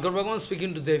 Shankar Bhagavan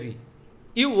speaking to Devi.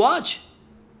 You watch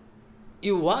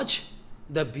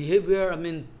the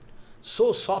behavior,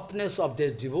 so softness of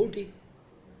this devotee.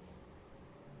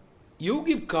 You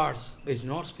give cards, but he's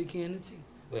not speaking anything.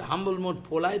 With humble mood,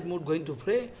 polite mood, going to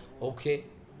pray, okay.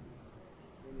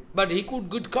 but he could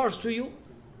give curse to you.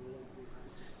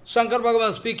 Shankar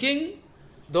Bhagavan speaking,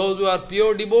 those who are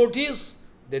pure devotees,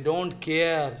 they don't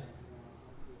care.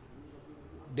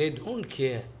 They don't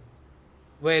care.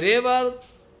 Wherever,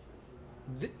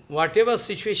 whatever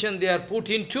situation they are put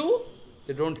into,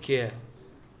 they don't care.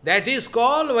 That is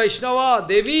called Vaishnava,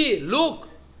 Devi, look.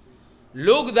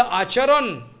 Look the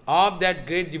acharan of that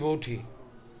great devotee.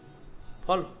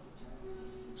 Follow.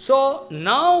 So,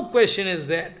 now question is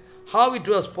that, how it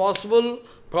was possible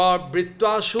for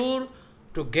Vritrasur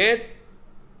to get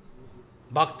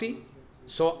bhakti?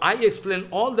 So, I explain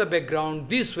all the background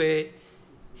this way.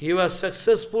 He was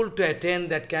successful to attain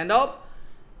that kind of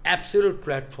absolute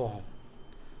platform.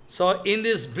 So, in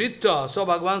this Vrita, so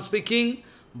Bhagavan speaking,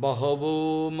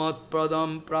 Bahavo mat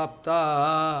pradam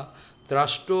prapta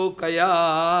trashto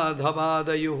kaya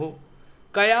dhavadayuho.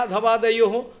 Kaya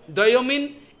dhavadayuho, dayo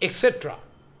mean etc.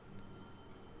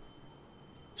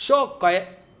 So,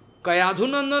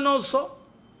 Kayadhunandan also.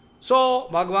 So,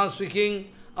 Bhagavan speaking,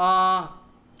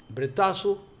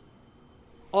 Vritrasu,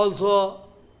 also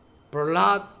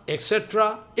Prahlad,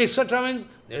 etc. etc. means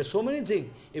there are so many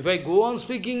things. If I go on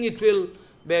speaking, it will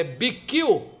be a big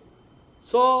queue.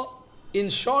 So, in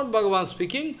short, Bhagavan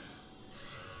speaking,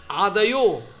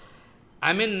 Adayo,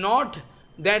 I mean not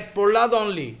that Prahlad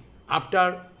only,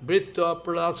 after Vrita,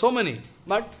 Prahlad, so many.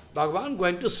 But Bhagavan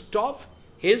going to stop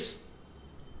his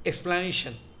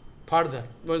explanation further.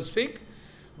 Going to speak,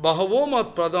 Bahavo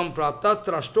mat pradam prapta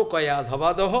trashto kaya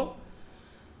dhavadaho.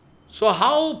 So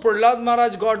how Prahlad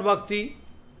Maharaj got bhakti?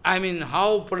 I mean,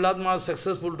 how Prahlad Maharaj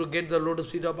successful to get the lotus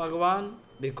feet of Bhagavan?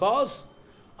 Because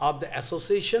of the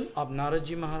association of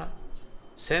Naradji Maharaj.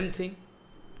 Same thing.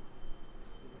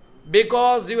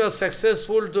 Because he was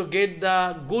successful to get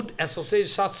the good association,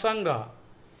 satsanga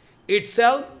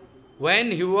itself,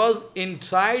 when he was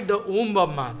inside the womb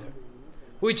of mother,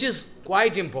 which is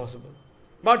quite impossible,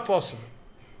 but possible.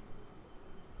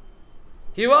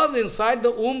 He was inside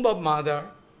the womb of mother,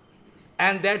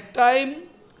 and that time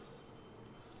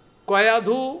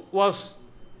Kayadhu was,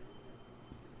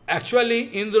 actually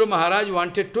Indra Maharaj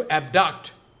wanted to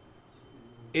abduct.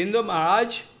 Indra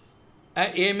Maharaj,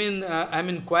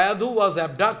 Kayadhu was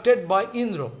abducted by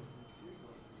Indra.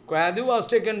 Kayadhu was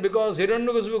taken because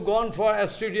Hiranyakashipu was gone for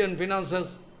austerity and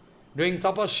finances, doing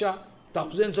tapasya,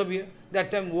 thousands of years. That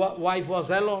time wife was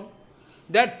alone.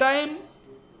 That time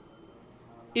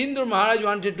Indra Maharaj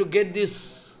wanted to get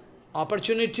this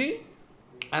opportunity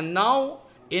and now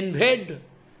invade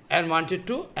and wanted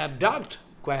to abduct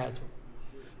Kayadhu.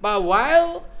 But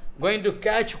while going to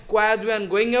catch Kayadhu and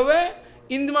going away,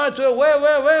 Indra Maharaj said,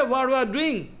 wait, what we are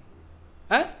doing?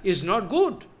 It's not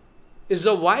good. It's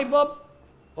the wife of,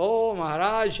 oh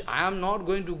Maharaj, I am not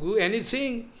going to do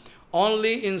anything.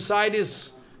 Only inside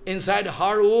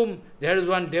her womb, there is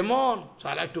one demon. So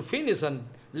I like to finish and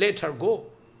let her go.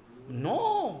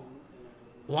 No.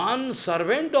 One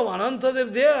servant of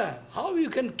Anantadev there. How you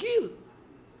can kill?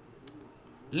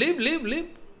 Live,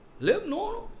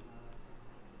 no.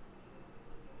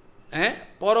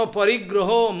 Para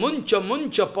parigraho,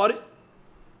 muncha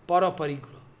para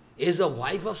parigraho. Is the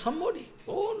wife of somebody?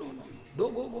 Oh, no.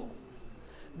 Go.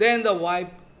 Then the wife,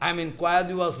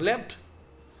 Kayadhu was left.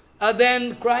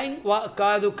 Then crying,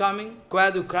 Kayadhu coming,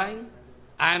 Kayadhu crying.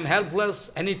 I am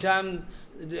helpless. Anytime,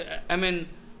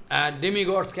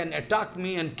 demigods can attack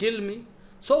me and kill me.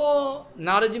 So,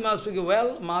 Naradji Maharaj speaking,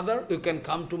 well, mother, you can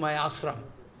come to my ashram.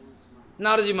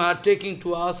 Naradji Maharaj taking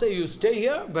to us, you stay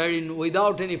here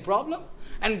without any problem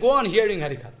and go on hearing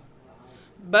Harikatha.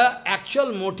 But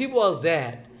actual motive was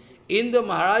that in the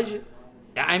Maharaj,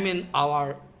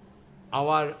 our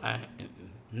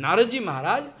Naradji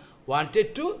Maharaj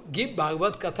wanted to give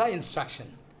Bhagavad Katha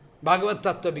instruction, Bhagavad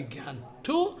Tattva Vigyan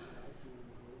to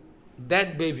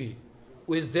that baby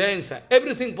who is there inside.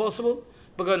 Everything possible,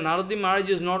 because Naradji Maharaj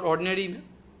is not ordinary man.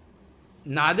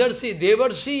 Nadarsi,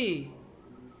 Devarsi,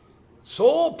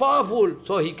 so powerful,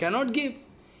 so he cannot give.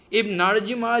 If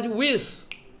Naradji Maharaj wishes,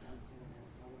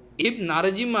 if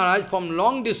Naradji Maharaj from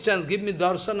long distance give me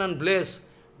darshan and bless,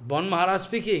 Ban Maharaj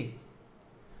speaking,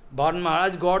 Ban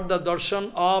Maharaj got the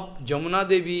darshan of Jamuna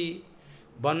Devi,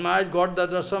 Ban Maharaj got the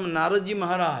darshan of Naradji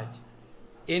Maharaj.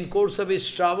 In course of his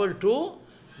travel to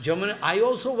Jamuna, I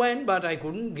also went, but I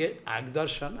couldn't get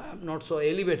darshan. I am not so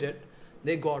elevated.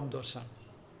 They got darshan.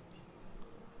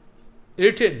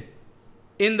 Written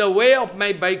in the way of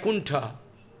my Vaikuntha,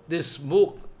 this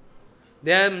book,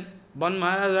 there Ban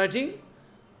Maharaj writing,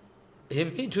 he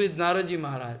met with Naradji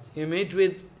Maharaj, he met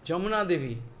with Jamuna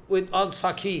Devi, with all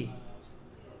Sakhi.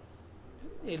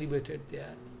 Elevated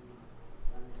there.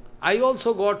 I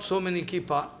also got so many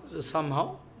kippa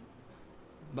somehow.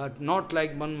 but not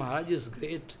like one Maharaj is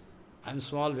great. I am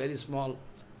small, very small.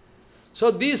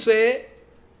 So this way,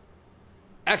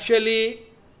 actually,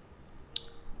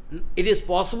 it is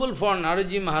possible for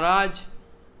Naraji Maharaj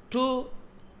to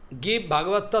give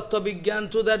Bhagavad Tattva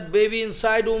Vigyan to that baby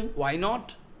inside whom. Why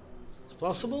not? It's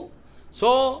possible.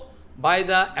 So, by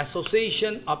the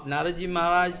association of Naraji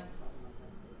Maharaj,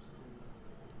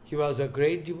 he was a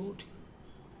great devotee.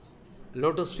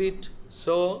 Lotus feet.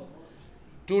 So,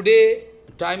 today,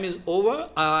 time is over.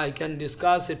 I can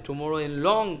discuss it tomorrow in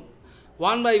long.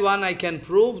 One by one I can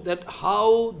prove that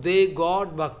how they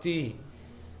got bhakti.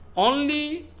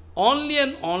 Only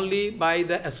and only by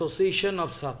the association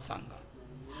of satsanga.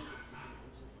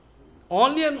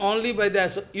 Only and only by the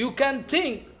association. You can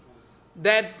think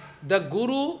that the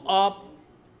guru of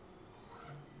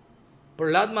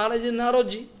Prahlad Maharaj is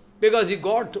Naraji, because he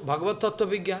got Bhagavad Tattva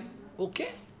Vigyan.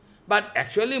 Okay. But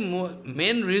actually,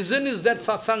 main reason is that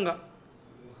satsanga.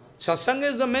 Satsanga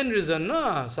is the main reason,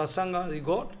 no? Satsanga he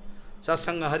got.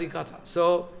 Satsanga Harikatha.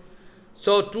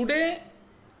 So today,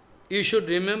 you should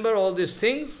remember all these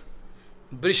things.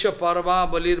 Brisha Parva,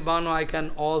 Balir Bano, I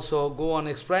can also go on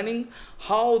explaining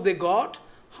how they got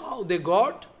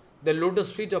the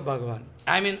lotus feet of Bhagavan.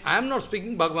 I mean, I am not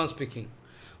speaking, Bhagavan speaking.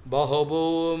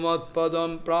 Bahavo mat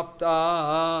padam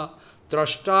prapta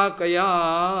trashta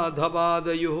kaya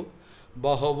dhavadayu.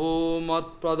 Bahavo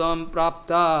mat padam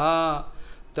prapta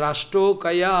trashto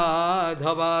kaya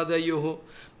dhavadayu.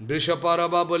 Brisha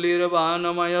Parva, Balir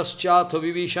Banamayaschath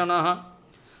Vivishanaha.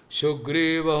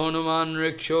 Sugriva Hanuman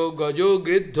Riksho Gajo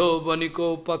Gridho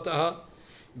Vaniko Pataha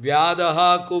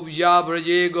Vyadaha Kubja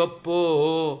Braje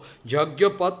Goppo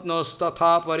Jagya Patnos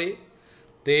Tathapare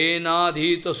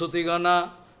Tenadhita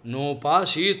Sutigana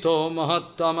Nopashito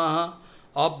Mahattamaha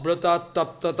Abrata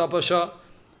Tapta Tapasha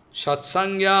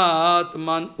Satsangyat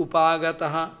Man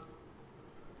Upagataha.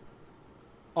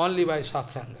 Only by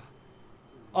satsanga.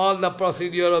 All the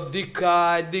procedure of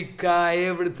Dikka,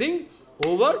 everything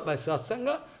over by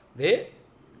satsanga.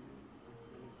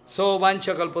 So,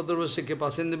 Vancha Kalpatarusya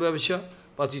Kipasindhi Bhavisya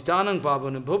Patitanang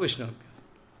Pavana Bhavishnavya.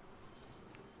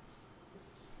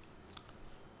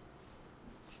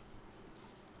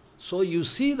 So, you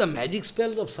see the magic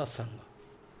spell of satsanga.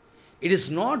 It is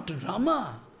not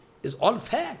drama, it is all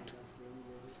fact.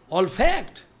 All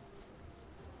fact.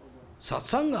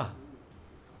 Satsanga.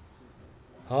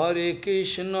 Hare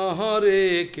Krishna,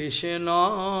 Hare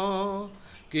Krishna.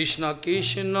 Krishna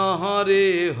Krishna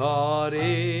Hare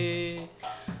Hare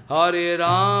Hare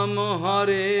Rama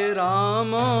Hare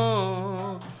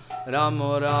Rama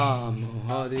Rama Rama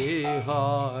Hare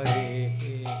Hare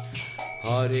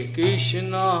Hare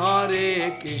Krishna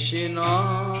Hare Krishna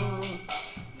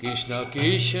Krishna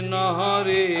Krishna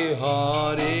Hare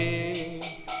Hare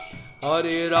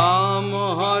Hare Rama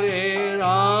Hare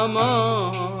Rama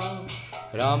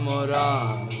Rama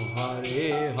Rama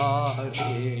Hare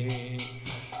Hare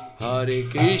Hare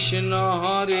Krishna,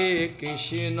 Hare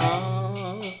Krishna,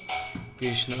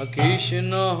 Krishna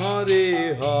Krishna,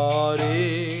 Hare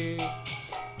Hare,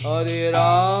 Hare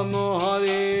Rama,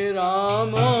 Hare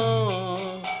Rama,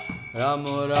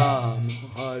 Rama Rama,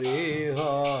 Hare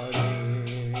Hare,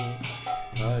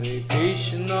 Hare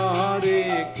Krishna,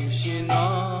 Hare Krishna,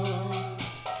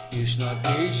 Krishna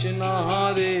Krishna,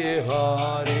 Hare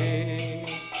Hare,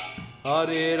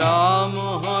 Hare Rama,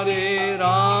 Hare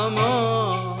Rama,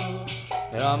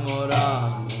 Rama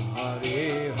Rama,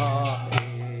 Hare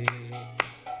Hare,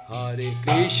 Hare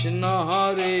Krishna,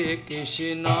 Hare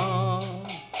Krishna,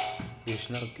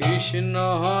 Krishna Krishna,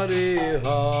 Hare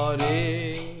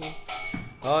Hare,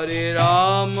 Hare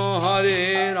Rama,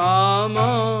 Hare Rama,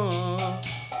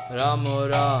 Rama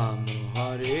Rama,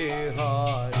 Hare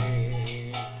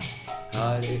Hare,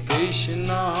 Hare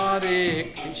Krishna,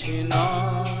 Hare Krishna,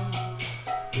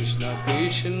 Krishna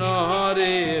Krishna,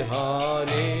 Hare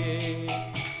Hare,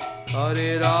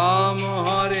 Hare Rama,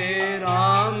 Hare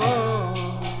Rama,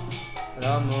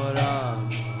 Rama Rama,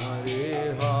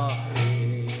 Hare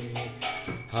Hare.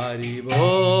 Hari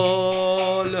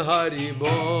Bol, Hari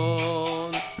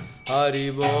Bol,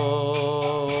 Hari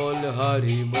Bol,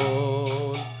 Hari Bol,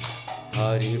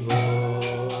 Hari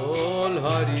Bol,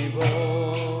 Hari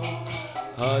Bol,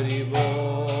 Hari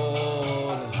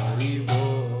Bol, Hari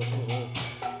Bol,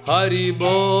 Hari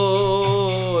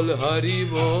Bol, Hari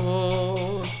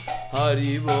Bol,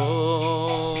 Hari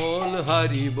Bol,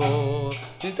 Hari Bol,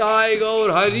 Nitai Gaur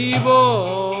Hari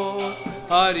Bol,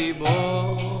 Hari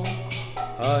Bol,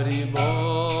 Hari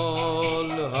Bol,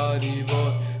 Hari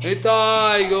Bol,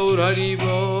 Nitai Gaur Hari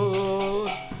Bol,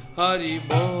 Hari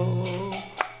Bol,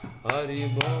 Hari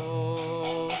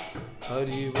Bol,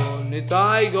 Hari Bol,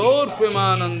 Nitai Gaur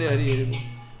Premanande Hari Bol.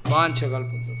 Vancha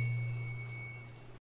kalpatra.